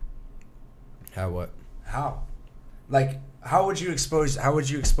 how what? How? Like, how would you expose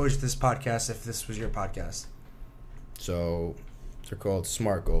this podcast if this was your podcast? So they're called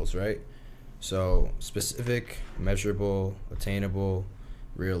SMART goals, right? So specific, measurable, attainable,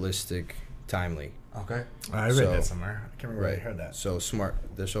 realistic, timely. Okay. I read So- that somewhere. I can't remember where I heard that. So SMART,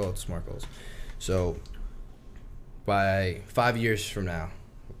 they're called SMART goals. So by 5 years from now,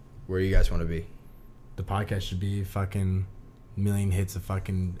 where do you guys want to be? The podcast should be fucking million hits a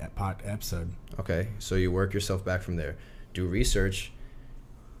fucking episode. Okay, so you work yourself back from there. Do research.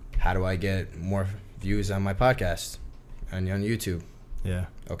 How do I get more views on my podcast and on YouTube? Yeah,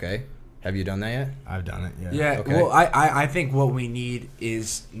 Okay, have you done that yet? I've done it. Yeah. Yeah, Okay. well, I think what we need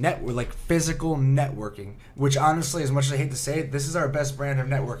is physical networking, which honestly, as much as I hate to say it, this is our best brand of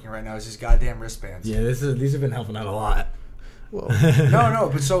networking right now is these goddamn wristbands. Yeah, these have been helping out a lot. Well, No,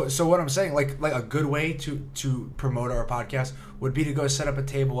 but so what I'm saying, like a good way to promote our podcast would be to go set up a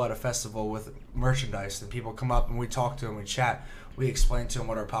table at a festival with merchandise, and people come up and we talk to them, we chat, we explain to them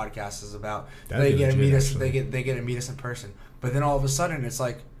what our podcast is about. That'd They be get to legit, meet us. actually. They get to meet us in person. But then all of a sudden, it's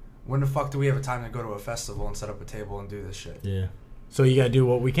like, when the fuck do we have a time to go to a festival and set up a table and do this shit? Yeah. So you gotta do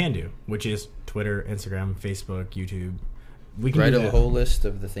what we can do, which is Twitter, Instagram, Facebook, YouTube. We can write do a that. whole list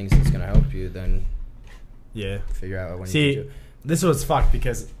of the things that's going to help you, then Yeah. figure out when you See, can do it. this was fucked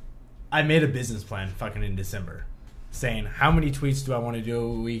because I made a business plan fucking in December. saying how many tweets do I want to do a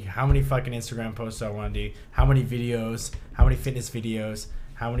week, how many fucking Instagram posts do I want to do, how many videos, how many fitness videos,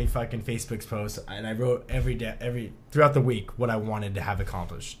 how many fucking Facebook posts, and I wrote every day, throughout the week what I wanted to have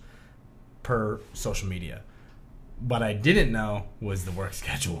accomplished per social media. What I didn't know was the work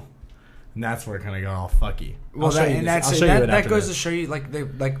schedule, and that's where it kind of got all fucky. Well, that goes to show you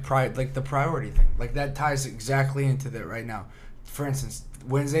the priority thing. Like that ties exactly into that right now. For instance,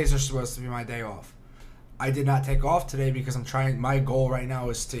 Wednesdays are supposed to be my day off. I did not take off today because I'm trying. My goal right now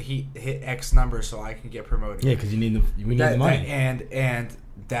is to hit X number so I can get promoted. Yeah, because we need the money. And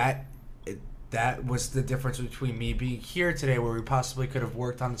that was the difference between me being here today, where we possibly could have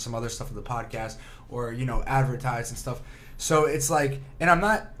worked on some other stuff of the podcast, or advertised and stuff. So it's like, and I'm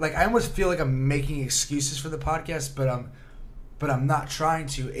not like, I almost feel like I'm making excuses for the podcast, but I'm not trying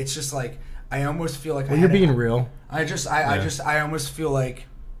to. It's just like I almost feel like you're being real. I almost feel like,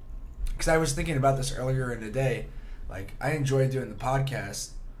 because I was thinking about this earlier in the day, like I enjoy doing the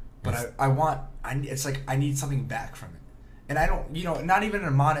podcast, but it's like I need something back from it. And I don't, not even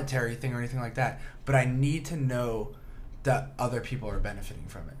a monetary thing or anything like that, but I need to know that other people are benefiting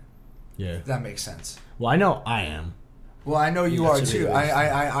from it. Yeah. If that makes sense. Well, I know I am. Well, I know you are too.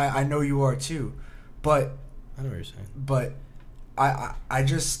 I know you are too. But I know what you're saying. But I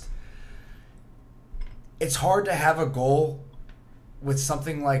just, it's hard to have a goal with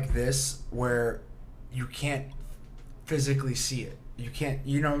something like this where you can't physically see it. You can't,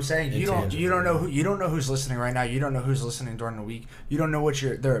 you know what I'm saying? You don't know who's listening right now. You don't know who's listening during the week. You don't know what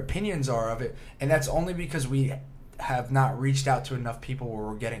their opinions are of it, and that's only because we have not reached out to enough people where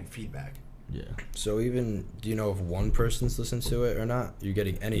we're getting feedback. Yeah. So even, do you know if one person's listened to it or not? You're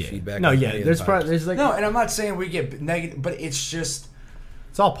getting any feedback? No, yeah. There's like no, and I'm not saying we get negative, but it's just,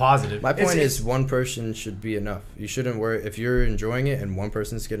 it's all positive. My point is one person should be enough. You shouldn't worry if you're enjoying it and one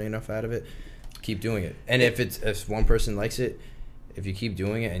person's getting enough out of it. Keep doing it, and if one person likes it. If you keep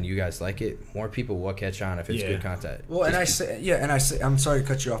doing it and you guys like it, more people will catch on if it's good content. Well, I'm sorry to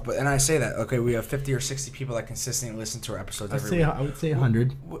cut you off, but I say that, okay, we have 50 or 60 people that consistently listen to our episodes every week. I would say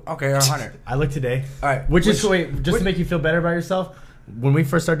 100. Okay, 100. I looked today. All right. To make you feel better about yourself, when we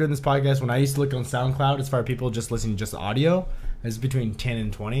first started doing this podcast, when I used to look on SoundCloud, as far as people just listening to just audio, it was between 10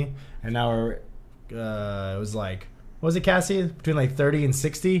 and 20. And now it was like, what was it, Cassie? Between like 30 and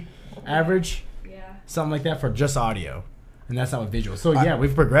 60 average? Yeah. Something like that for just audio. And that's not with visual. So, yeah,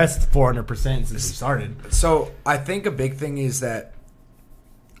 we've progressed 400% since we started. So, I think a big thing is that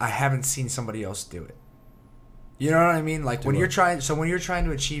I haven't seen somebody else do it. You know what I mean? Like, when you're trying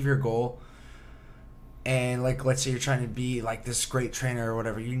to achieve your goal, and, like, let's say you're trying to be, like, this great trainer or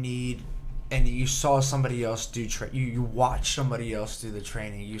whatever, and you saw somebody else do you watch somebody else do the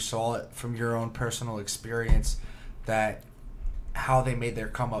training. You saw it from your own personal experience, that how they made their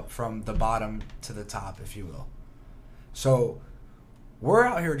come up from the bottom to the top, if you will. So, we're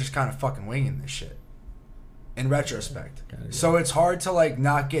out here just kind of fucking winging this shit, in retrospect. So it's hard to, like,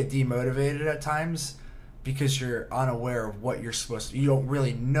 not get demotivated at times because you're unaware of what you're supposed to. You don't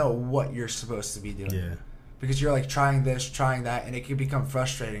really know what you're supposed to be doing. Yeah. Because you're, like, trying this, trying that, and it can become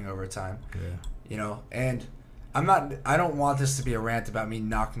frustrating over time. Yeah. And I don't want this to be a rant about me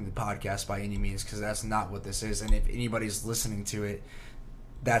knocking the podcast by any means, because that's not what this is. And if anybody's listening to it,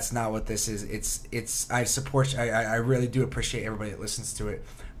 that's not what this is. It's I support. I really do appreciate everybody that listens to it,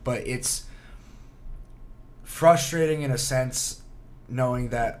 but it's frustrating in a sense knowing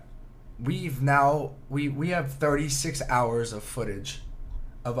that we have 36 hours of footage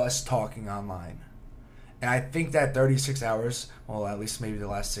of us talking online, and I think that 36 hours, well, at least maybe the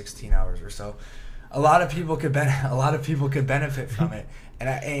last 16 hours or so, a lot of people could benefit from it, and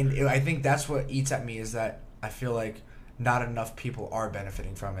I think that's what eats at me, is that I feel like not enough people are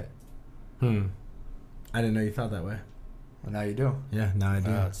benefiting from it. I didn't know you felt that way. Well, now you do. Yeah, now I do.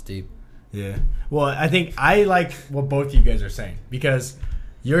 It's deep. Yeah. Well, I think I like what both of you guys are saying, because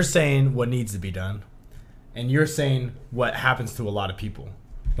you're saying what needs to be done, and you're saying what happens to a lot of people.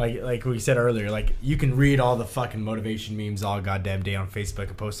 Like we said earlier, like, you can read all the fucking motivation memes all goddamn day on Facebook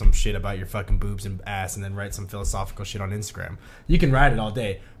and post some shit about your fucking boobs and ass, and then write some philosophical shit on Instagram. You can write it all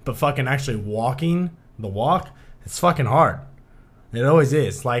day, but fucking actually walking the walk, it's fucking hard. It always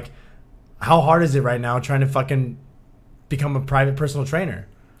is. Like, how hard is it right now trying to fucking become a private personal trainer?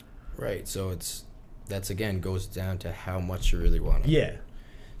 Right. So that's again goes down to how much you really want it. Yeah.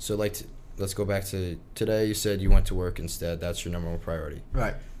 So, like, let's go back to today. You said you went to work instead. That's your number one priority.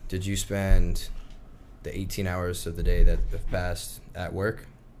 Right. Did you spend the 18 hours of the day that have passed at work?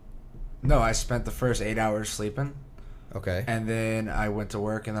 No, I spent the first 8 hours sleeping. Okay. And then I went to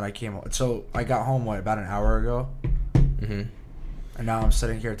work, and then I came home. So I got home, about an hour ago? Mm-hmm. And now I'm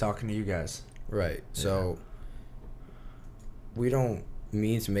sitting here talking to you guys. Right. So we don't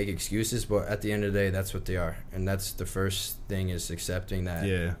mean to make excuses, but at the end of the day, that's what they are, and that's the first thing is accepting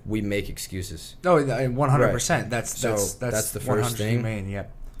that we make excuses. No, 100%. Right. That's That's the first thing. Humane,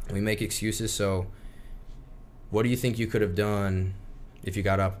 yep. We make excuses. So, what do you think you could have done if you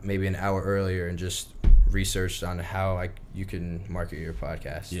got up maybe an hour earlier and just researched on how you can market your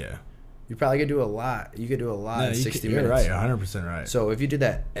podcast? Yeah. You probably could do a lot. You could do a lot in 60 minutes. You're right, 100% right. So if you did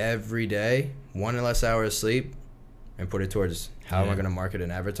that every day, 1 less hour of sleep, and put it towards how am I going to market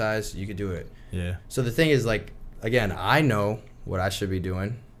and advertise, you could do it. Yeah. So the thing is, like, again, I know what I should be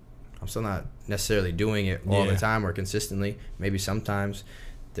doing. I'm still not necessarily doing it all the time or consistently. Maybe sometimes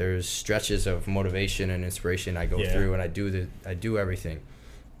there's stretches of motivation and inspiration I go through, and I do everything.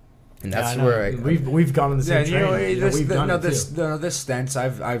 And that's where we've gone on the same train. This stance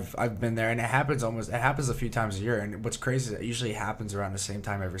I've been there, and it happens a few times a year. And what's crazy is it usually happens around the same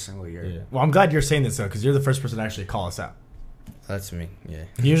time every single year. Yeah. Well, I'm glad you're saying this though, because you're the first person to actually call us out. That's me. Yeah.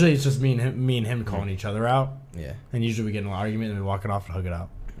 Usually it's just me and him calling each other out. Yeah. And usually we get in an argument and we walk it off and hug it out.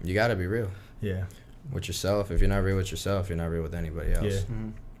 You got to be real. Yeah. With yourself. If you're not real with yourself, you're not real with anybody else. Yeah. Mm-hmm.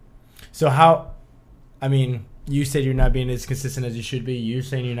 So you said you're not being as consistent as you should be. You're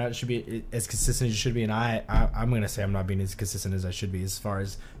saying you're not should be as consistent as you should be, and I'm gonna say I'm not being as consistent as I should be as far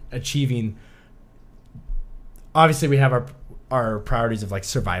as achieving. Obviously, we have our priorities of like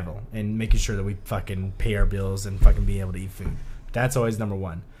survival and making sure that we fucking pay our bills and fucking be able to eat food. That's always number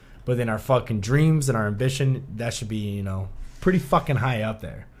one. But then our fucking dreams and our ambition, that should be, pretty fucking high up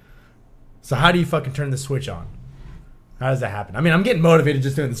there. So how do you fucking turn the switch on? How does that happen? I mean, I'm getting motivated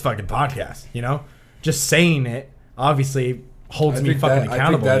just doing this fucking podcast, Just saying it obviously holds me fucking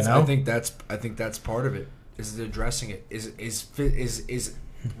accountable. I think that's part of it. Is addressing it. Is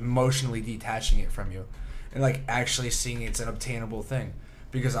emotionally detaching it from you, and like actually seeing it's an obtainable thing.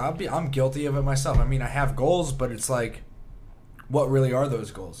 Because I'm guilty of it myself. I mean, I have goals, but it's like, what really are those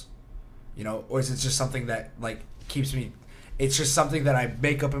goals? Or is it just something that like keeps me? It's just something that I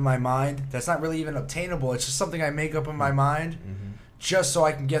make up in my mind. That's not really even obtainable. It's just something I make up in my mind. Mm-hmm. Just so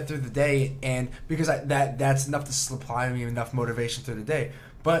I can get through the day, and because that's enough to supply me enough motivation through the day.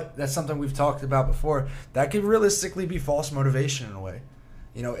 But that's something we've talked about before. That could realistically be false motivation in a way.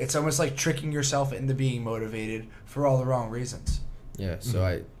 It's almost like tricking yourself into being motivated for all the wrong reasons. Yeah,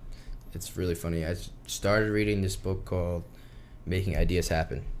 so it's really funny. I started reading this book called Making Ideas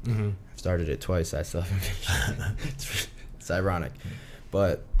Happen. Mm-hmm. I've started it twice. I still haven't finished it. It's ironic,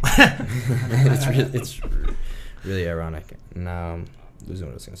 but it's really ironic. Now I'm losing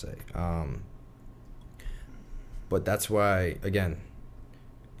what I was going to say. But that's why, again,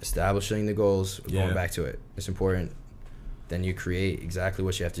 establishing the goals, going back to it, it's important. Then you create exactly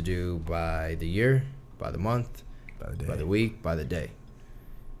what you have to do by the year, by the month, by the week, by the day.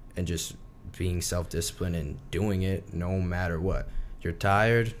 And just being self-disciplined and doing it no matter what. You're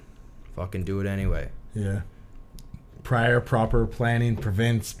tired, fucking do it anyway. Yeah. Prior proper planning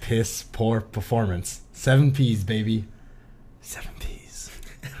prevents piss poor performance. 7 P's, baby. 7 P's.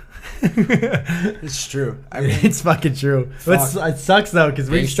 It's true. I mean, it's fucking true. But it sucks though because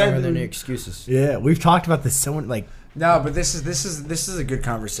we've said than excuses. Yeah, we've talked about this so much. Like, no, but this is a good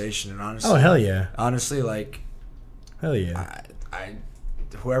conversation, and honestly, oh hell yeah, honestly, like, hell yeah. I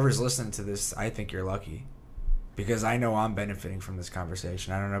whoever's listening to this, I think you're lucky. Because I know I'm benefiting from this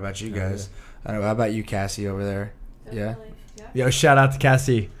conversation. I don't know about you guys. I don't know. How about you, Cassie, over there? Definitely. Yeah. Yo, shout out to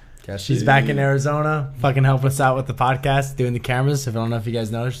Cassie. She's back in Arizona, fucking helping us out with the podcast, doing the cameras. If I don't know if you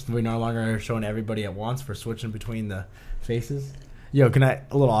guys noticed, we no longer are showing everybody at once. We're switching between the faces. Yo, a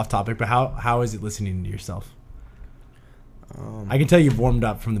little off topic, but how is it listening to yourself? I can tell you've warmed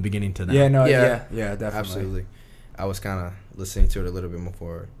up from the beginning to now. Yeah, definitely. Absolutely. I was kind of listening to it a little bit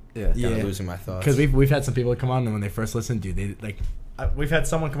before. Kind of losing my thoughts. Because we've had some people come on, and when they first listen, dude, they like. We've had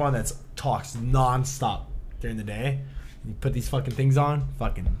someone come on that talks nonstop during the day. You put these fucking things on,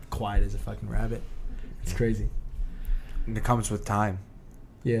 fucking quiet as a fucking rabbit. It's crazy. And it comes with time.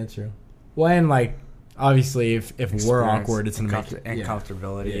 Yeah, it's true. Well, and like, obviously, if we're awkward, it's gonna make and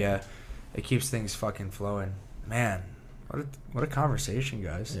comfortability. Yeah, it keeps things fucking flowing. Man, what a conversation,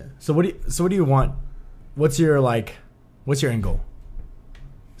 guys. Yeah. So what do you want? What's your end goal?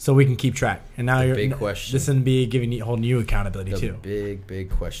 So we can keep track. And now you're big question. This is gonna be holding you accountability too. Big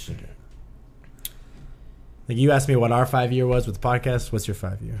question. Like you asked me what our 5-year was with the podcast. What's your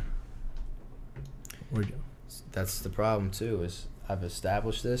 5-year? Where'd you go? That's the problem too. Is I've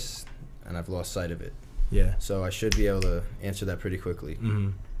established this and I've lost sight of it. Yeah. So I should be able to answer that pretty quickly,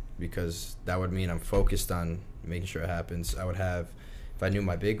 because that would mean I'm focused on making sure it happens. I would have, if I knew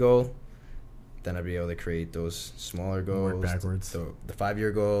my big goal, then I'd be able to create those smaller goals. Work backwards. The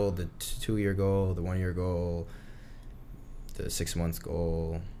 5-year goal, the 2-year goal, the 1-year goal. the 6 month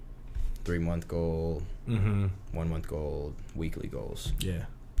goal, 3 month goal, 1 month goal, weekly goals. Yeah.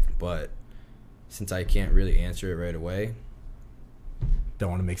 But since I can't really answer it right away, Don't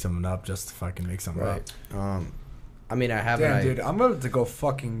want to make something up just to fucking make something up. I mean, I have Damn, dude, I'm about to go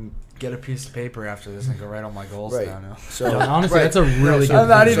fucking get a piece of paper after this and go write all my goals down now. So Honestly, that's a really good I'm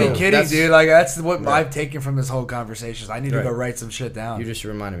not thing. even So kidding, that's- dude. Like, that's what I've taken from this whole conversation. I need to Right. go write some shit down. You just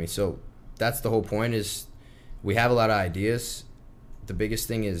reminded me. So that's the whole point is we have a lot of ideas. The biggest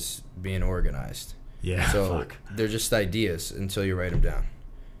thing is being organized. Yeah. So Fuck. they're just ideas until you write them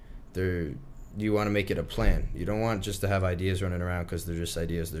down. You want to make it a plan. You don't want just to have ideas running around because they're just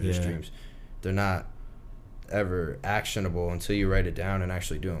ideas. They're just dreams. They're not ever actionable until you write it down and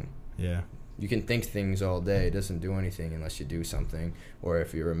actually do them. Yeah. You can think things all day. It doesn't do anything unless you do something or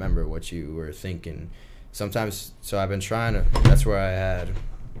if you remember what you were thinking. Sometimes, so I've been trying to, that's where I had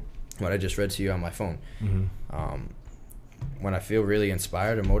what I just read to you on my phone. When I feel really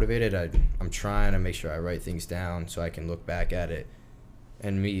inspired or motivated, I'm trying to make sure I write things down so I can look back at it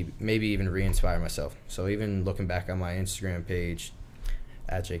and maybe even re-inspire myself. So even looking back on my Instagram page,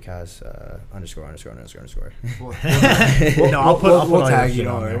 at @jkaz _____. We'll tag you.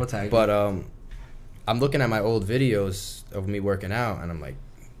 Don't worry. We'll tag you. But I'm looking at my old videos of me working out, and I'm like,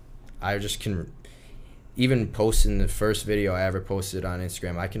 I just can, even posting the first video I ever posted on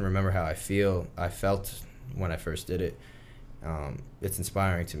Instagram, I can remember how I felt when I first did it. It's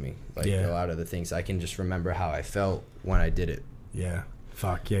inspiring to me. Like a lot of the things, I can just remember how I felt when I did it. Yeah.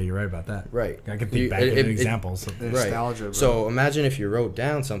 Fuck, yeah, you're right about that. Right. I can think back to examples. Nostalgia, bro. So imagine if you wrote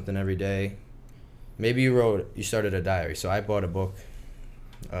down something every day. Maybe you started a diary. So I bought a book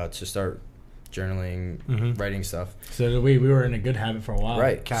to start journaling, writing stuff. So we were in a good habit for a while.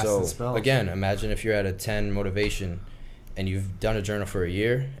 Right. Casting So spells. again, imagine if you're at a 10 motivation and you've done a journal for a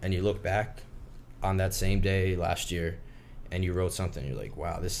year and you look back on that same day last year and you wrote something. You're like,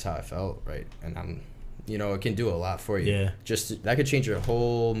 wow, this is how I felt, right? And it can do a lot for you. Yeah. Just that could change your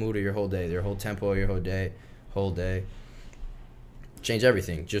whole mood of your whole day, your whole tempo of your whole day. Change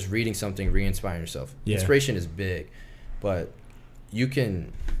everything. Just reading something, re-inspiring yourself. Yeah. Inspiration is big, but you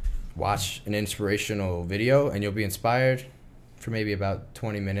can watch an inspirational video and you'll be inspired for maybe about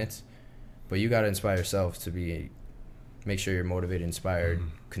 20 minutes, but you got to inspire yourself to make sure you're motivated, inspired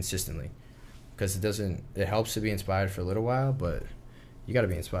consistently, because it helps to be inspired for a little while, but you got to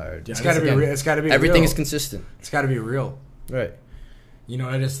be inspired. It's got to be. It's got to be. Everything real. is consistent. It's got to be real. Right. You know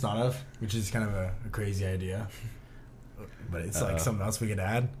what I just thought of, which is kind of a crazy idea, but it's like something else we could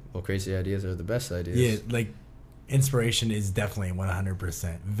add. Well, crazy ideas are the best ideas. Yeah, like inspiration is definitely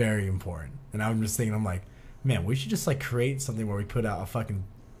 100% very important. And I'm just thinking, I'm like, man, we should just like create something where we put out a fucking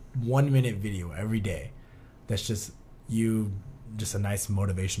 1 minute video every day. That's just just a nice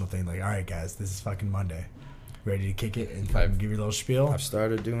motivational thing. Like, all right, guys, this is fucking Monday. Ready to kick it and fucking give your little spiel? I've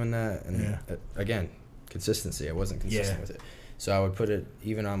started doing that, and again, consistency. I wasn't consistent with it, so I would put it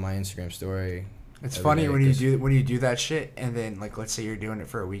even on my Instagram story. It's funny when you do that shit, and then like let's say you're doing it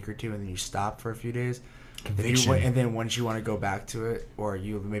for a week or two, and then you stop for a few days, Conviction. and then once you want to go back to it, or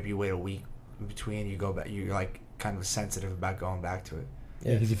you maybe wait a week in between, you go back. You're like kind of sensitive about going back to it.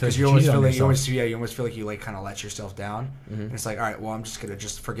 Yeah, because you almost feel like you almost feel like you like kind of let yourself down. Mm-hmm. And it's like, all right, well, I'm just gonna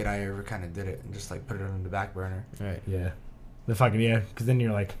forget I ever kind of did it and just like put it on the back burner. Right. Yeah. Because then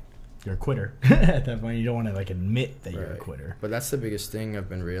you're like, you're a quitter. At that point, you don't want to like admit that you're a quitter. But that's the biggest thing I've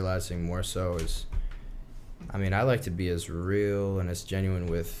been realizing more so is, I mean, I like to be as real and as genuine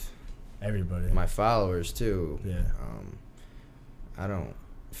with everybody, my followers too. Yeah. I don't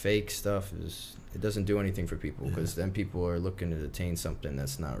fake stuff it doesn't do anything for people, because then people are looking to attain something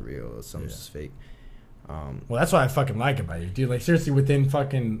that's not real. Something's fake. Well, that's what I fucking like about you, dude. Like seriously, within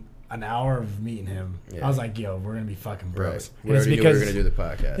fucking an hour of meeting him, I was like, yo, we're gonna be fucking bros. Right. We already knew we were gonna do the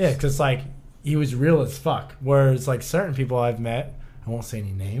podcast. Yeah, because like he was real as fuck. Whereas like certain people I've met, I won't say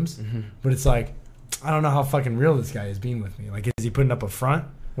any names, but it's like I don't know how fucking real this guy is being with me. Like, is he putting up a front?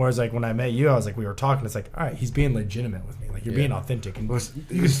 Whereas like when I met you, I was like, we were talking. It's like, all right, he's being legitimate with me. Like you're being authentic, and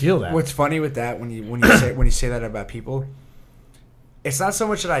you can feel that. What's funny with that when you say that about people, it's not so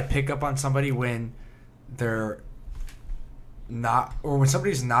much that I pick up on somebody when they're not, or when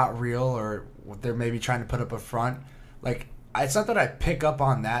somebody's not real, or they're maybe trying to put up a front. Like it's not that I pick up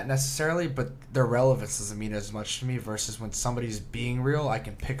on that necessarily, but their relevance doesn't mean as much to me. Versus when somebody's being real, I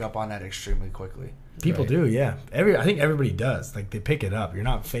can pick up on that extremely quickly. People do, yeah. I think everybody does. Like they pick it up. You're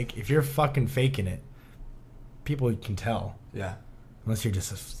not fake. If you're fucking faking it, people can tell. Yeah. Unless you're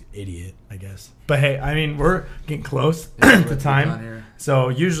just an idiot, I guess. But hey, I mean, we're getting close to time. So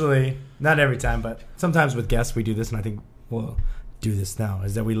usually, not every time, but sometimes with guests we do this, and I think we'll do this now,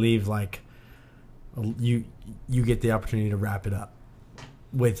 is that we leave like you get the opportunity to wrap it up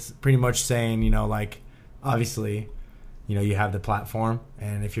with pretty much saying, like, obviously, you have the platform,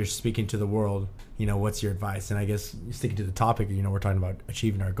 and if you're speaking to the world, what's your advice? And I guess sticking to the topic, we're talking about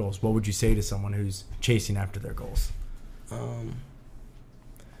achieving our goals. What would you say to someone who's chasing after their goals? Put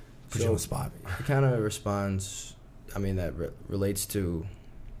you on the spot. It kind of responds, that relates to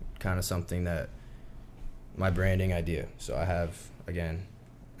kind of something that my branding idea. So I have, again,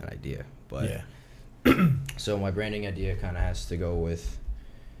 an idea. But yeah. So my branding idea kind of has to go with,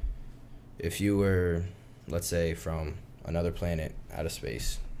 if you were, let's say, from another planet out of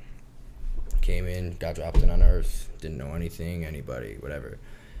space, came in, got dropped in on Earth, didn't know anything, anybody, whatever.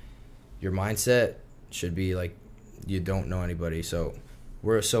 Your mindset should be like you don't know anybody. So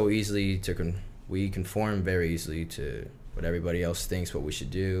we're so easily we conform very easily to what everybody else thinks what we should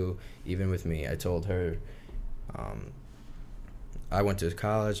do. Even with me, I told her, I went to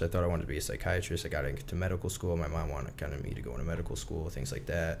college. I thought I wanted to be a psychiatrist. I got into medical school. My mom wanted kind of me to go into medical school, things like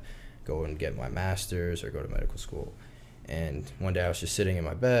that, go and get my master's or go to medical school. And one day I was just sitting in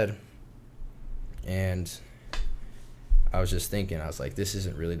my bed, and I was just thinking, I was like, this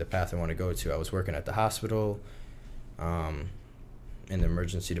isn't really the path I want to go to. I was working at the hospital, in the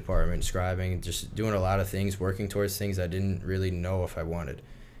emergency department, scribing, just doing a lot of things, working towards things I didn't really know if I wanted.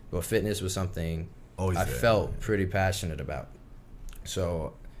 But fitness was something I felt pretty passionate about.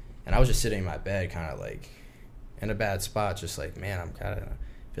 So, and I was just sitting in my bed kind of like in a bad spot, just like, man, I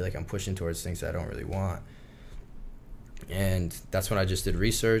feel like I'm pushing towards things I don't really want. And that's when I just did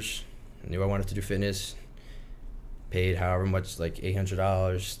research, knew I wanted to do fitness, paid however much, like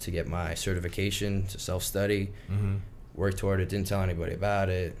 $800 to get my certification to self-study, worked toward it, didn't tell anybody about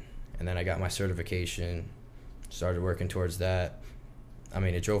it, and then I got my certification, started working towards that.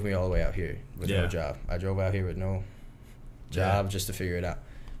 It drove me all the way out here with no job. I drove out here with no job just to figure it out.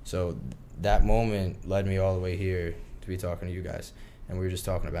 So that moment led me all the way here to be talking to you guys. And we were just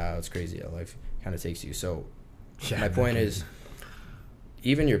talking about how it's crazy how life kind of takes you. So my point is,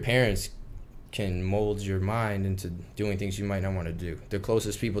 even your parents can mold your mind into doing things you might not want to do. The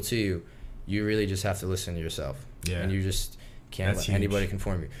closest people to you, you really just have to listen to yourself. Yeah. And you just can't let anybody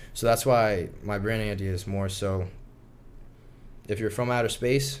conform you. So that's why my branding idea is more so, if you're from outer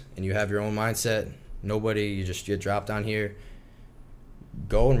space and you have your own mindset, you just get dropped on here,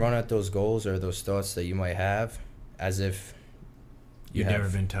 go and run at those goals or those thoughts that you might have as if you've never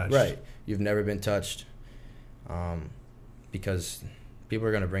been touched. Right. You've never been touched. Because people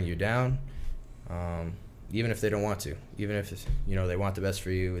are going to bring you down, even if they don't want to. Even if they want the best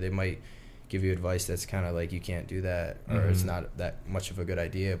for you, they might give you advice that's kind of like, you can't do that, or it's not that much of a good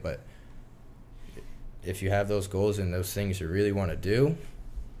idea. But if you have those goals and those things you really want to do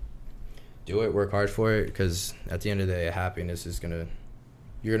it, work hard for it, because at the end of the day, happiness is you're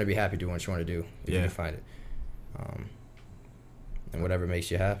going to be happy doing what you want to do if you can find it. And whatever makes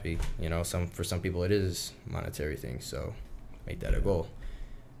you happy, for some people it is monetary things, so make that a goal.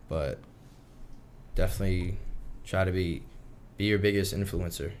 But definitely try to be your biggest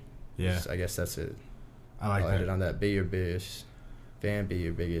influencer. Yeah. I guess that's it. I'll end it on that. Be your biggest fan, be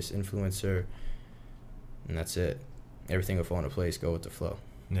your biggest influencer, and that's it. Everything will fall into place, go with the flow.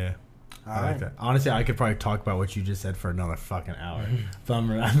 Yeah. I like that. Honestly, I could probably talk about what you just said for another fucking hour. But I'm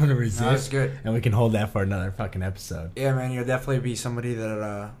going to resist. That's good. And we can hold that for another fucking episode. Yeah, man, you'll definitely be somebody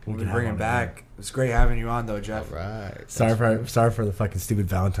that we'll be bringing back. It's great having you on, though, Jeff. All right. Sorry for the fucking stupid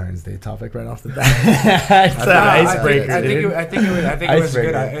Valentine's Day topic right off the bat. It's an icebreaker, I think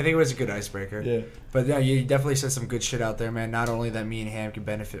it was a good icebreaker. Yeah. But yeah, you definitely said some good shit out there, man. Not only that me and Ham can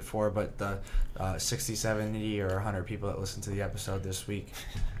benefit for, but the 60, 70, or 100 people that listened to the episode this week.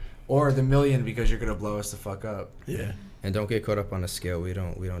 Or the million, because you're gonna blow us the fuck up. Yeah. And don't get caught up on a scale. We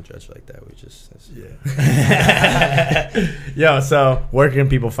don't judge like that. We just Yo, so where can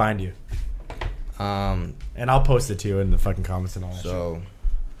people find you? And I'll post it to you in the fucking comments and all that. So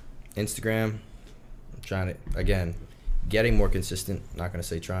shit. Instagram, I'm trying to, again, getting more consistent. Not gonna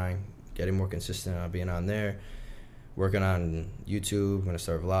say trying. Getting more consistent on being on there. Working on YouTube. I'm gonna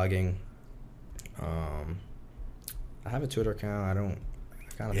start vlogging. I have a Twitter account.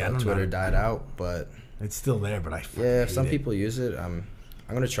 I thought Twitter died out, but it's still there. But some people use it. I'm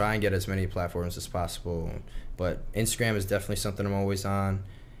gonna try and get as many platforms as possible, but Instagram is definitely something I'm always on,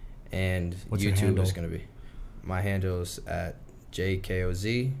 and What's YouTube is gonna be. My handle is at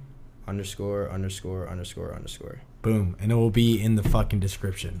JKOZ _____. Boom, and it will be in the fucking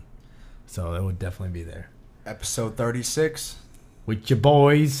description, so it will definitely be there. Episode 36 with your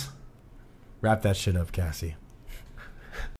boys. Wrap that shit up, Cassie.